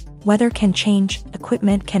moment. Weather can change,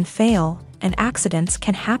 equipment can fail, and accidents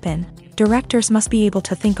can happen. Directors must be able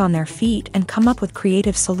to think on their feet and come up with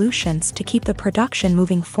creative solutions to keep the production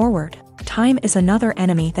moving forward. Time is another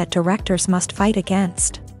enemy that directors must fight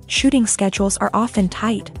against. Shooting schedules are often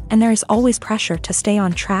tight, and there is always pressure to stay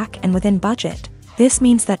on track and within budget. This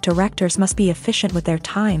means that directors must be efficient with their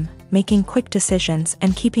time, making quick decisions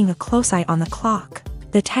and keeping a close eye on the clock.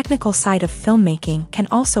 The technical side of filmmaking can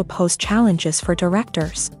also pose challenges for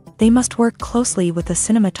directors. They must work closely with the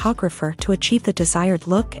cinematographer to achieve the desired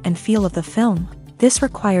look and feel of the film. This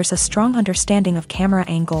requires a strong understanding of camera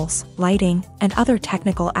angles, lighting, and other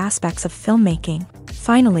technical aspects of filmmaking.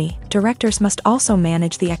 Finally, directors must also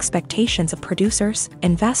manage the expectations of producers,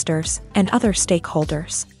 investors, and other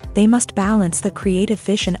stakeholders. They must balance the creative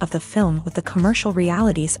vision of the film with the commercial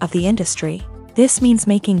realities of the industry. This means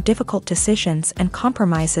making difficult decisions and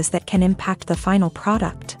compromises that can impact the final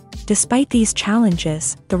product. Despite these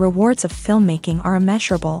challenges, the rewards of filmmaking are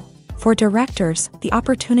immeasurable. For directors, the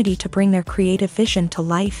opportunity to bring their creative vision to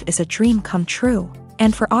life is a dream come true.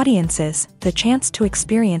 And for audiences, the chance to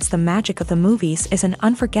experience the magic of the movies is an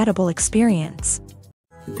unforgettable experience.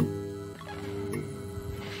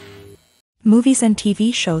 Movies and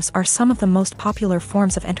TV shows are some of the most popular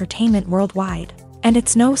forms of entertainment worldwide, and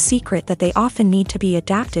it's no secret that they often need to be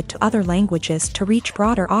adapted to other languages to reach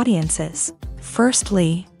broader audiences.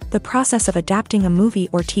 Firstly, the process of adapting a movie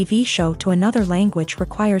or TV show to another language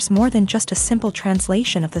requires more than just a simple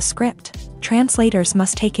translation of the script. Translators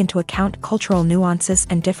must take into account cultural nuances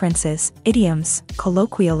and differences, idioms,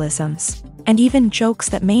 colloquialisms, and even jokes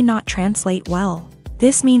that may not translate well.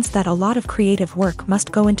 This means that a lot of creative work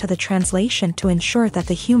must go into the translation to ensure that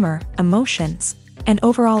the humor, emotions, and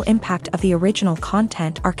overall impact of the original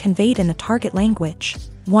content are conveyed in the target language.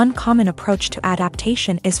 One common approach to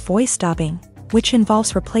adaptation is voice dubbing, which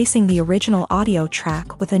involves replacing the original audio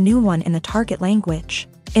track with a new one in the target language.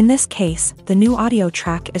 In this case, the new audio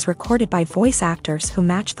track is recorded by voice actors who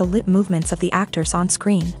match the lip movements of the actors on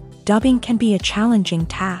screen. Dubbing can be a challenging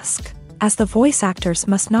task, as the voice actors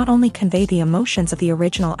must not only convey the emotions of the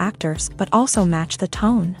original actors but also match the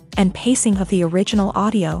tone and pacing of the original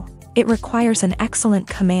audio. It requires an excellent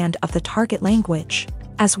command of the target language,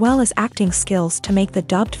 as well as acting skills to make the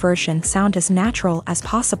dubbed version sound as natural as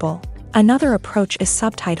possible. Another approach is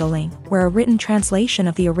subtitling, where a written translation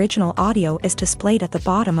of the original audio is displayed at the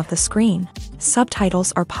bottom of the screen.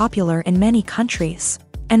 Subtitles are popular in many countries,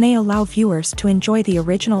 and they allow viewers to enjoy the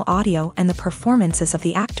original audio and the performances of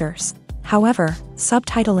the actors. However,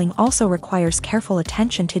 subtitling also requires careful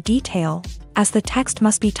attention to detail, as the text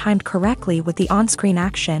must be timed correctly with the on-screen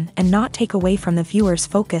action and not take away from the viewer's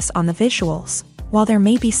focus on the visuals. While there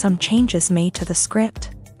may be some changes made to the script,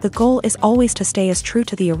 the goal is always to stay as true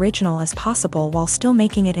to the original as possible while still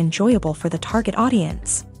making it enjoyable for the target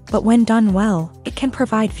audience. But when done well, it can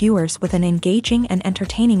provide viewers with an engaging and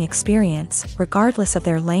entertaining experience, regardless of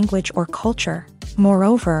their language or culture.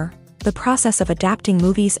 Moreover, the process of adapting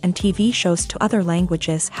movies and TV shows to other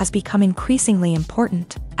languages has become increasingly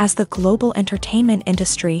important, as the global entertainment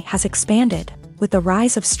industry has expanded, with the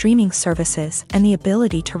rise of streaming services and the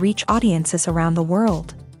ability to reach audiences around the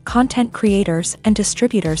world. Content creators and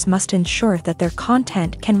distributors must ensure that their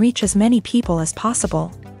content can reach as many people as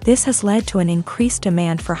possible. This has led to an increased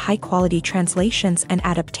demand for high-quality translations and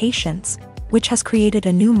adaptations, which has created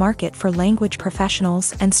a new market for language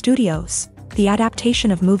professionals and studios. The adaptation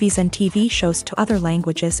of movies and TV shows to other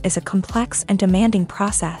languages is a complex and demanding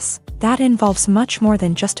process that involves much more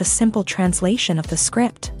than just a simple translation of the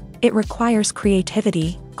script. It requires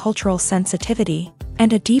creativity, cultural sensitivity,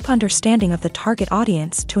 and a deep understanding of the target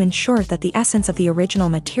audience to ensure that the essence of the original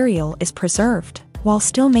material is preserved, while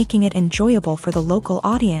still making it enjoyable for the local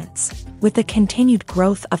audience. With the continued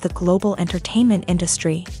growth of the global entertainment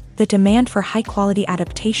industry, the demand for high-quality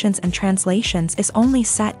adaptations and translations is only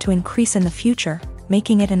set to increase in the future,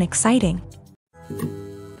 making it an exciting.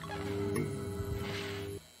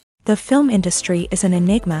 The film industry is an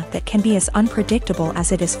enigma that can be as unpredictable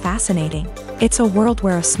as it is fascinating. It's a world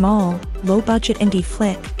where a small, low-budget indie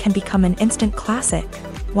flick can become an instant classic,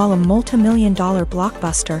 while a multi-million-dollar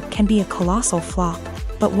blockbuster can be a colossal flop.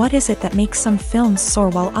 But what is it that makes some films soar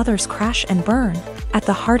while others crash and burn? At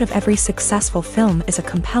the heart of every successful film is a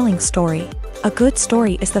compelling story. A good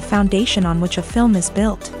story is the foundation on which a film is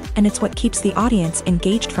built, and it's what keeps the audience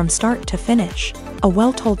engaged from start to finish. A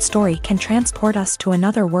well-told story can transport us to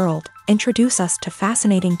another world, introduce us to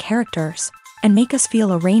fascinating characters, and make us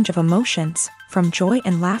feel a range of emotions, from joy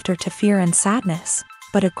and laughter to fear and sadness.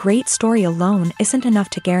 But a great story alone isn't enough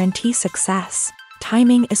to guarantee success.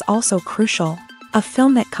 Timing is also crucial. A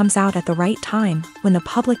film that comes out at the right time, when the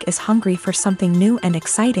public is hungry for something new and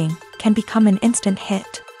exciting, can become an instant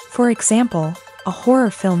hit. For example, a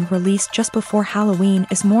horror film released just before Halloween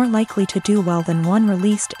is more likely to do well than one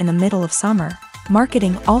released in the middle of summer.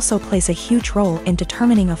 Marketing also plays a huge role in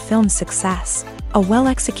determining a film's success. A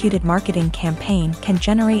well-executed marketing campaign can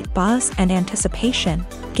generate buzz and anticipation,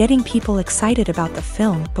 getting people excited about the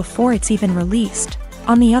film before it's even released.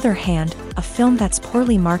 On the other hand, a film that's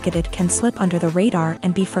poorly marketed can slip under the radar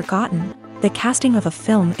and be forgotten. The casting of a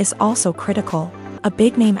film is also critical. A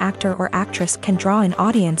big-name actor or actress can draw in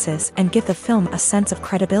audiences and give the film a sense of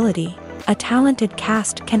credibility. A talented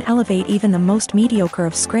cast can elevate even the most mediocre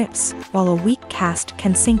of scripts, while a weak cast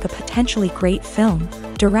can sink a potentially great film.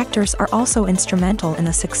 Directors are also instrumental in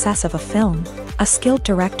the success of a film. A skilled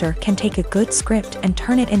director can take a good script and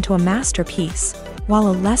turn it into a masterpiece, while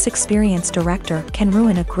a less experienced director can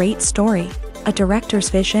ruin a great story. A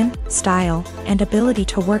director's vision, style, and ability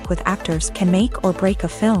to work with actors can make or break a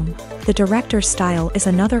film. The director's style is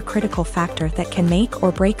another critical factor that can make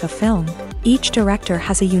or break a film. Each director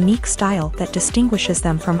has a unique style that distinguishes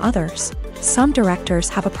them from others. Some directors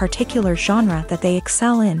have a particular genre that they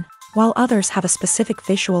excel in, while others have a specific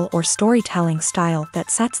visual or storytelling style that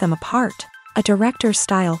sets them apart. A director's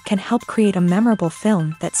style can help create a memorable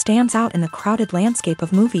film that stands out in the crowded landscape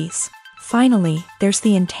of movies. Finally, there's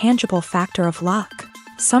the intangible factor of luck.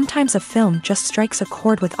 Sometimes a film just strikes a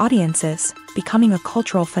chord with audiences, becoming a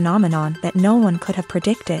cultural phenomenon that no one could have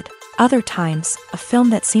predicted. Other times, a film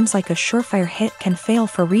that seems like a surefire hit can fail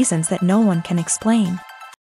for reasons that no one can explain.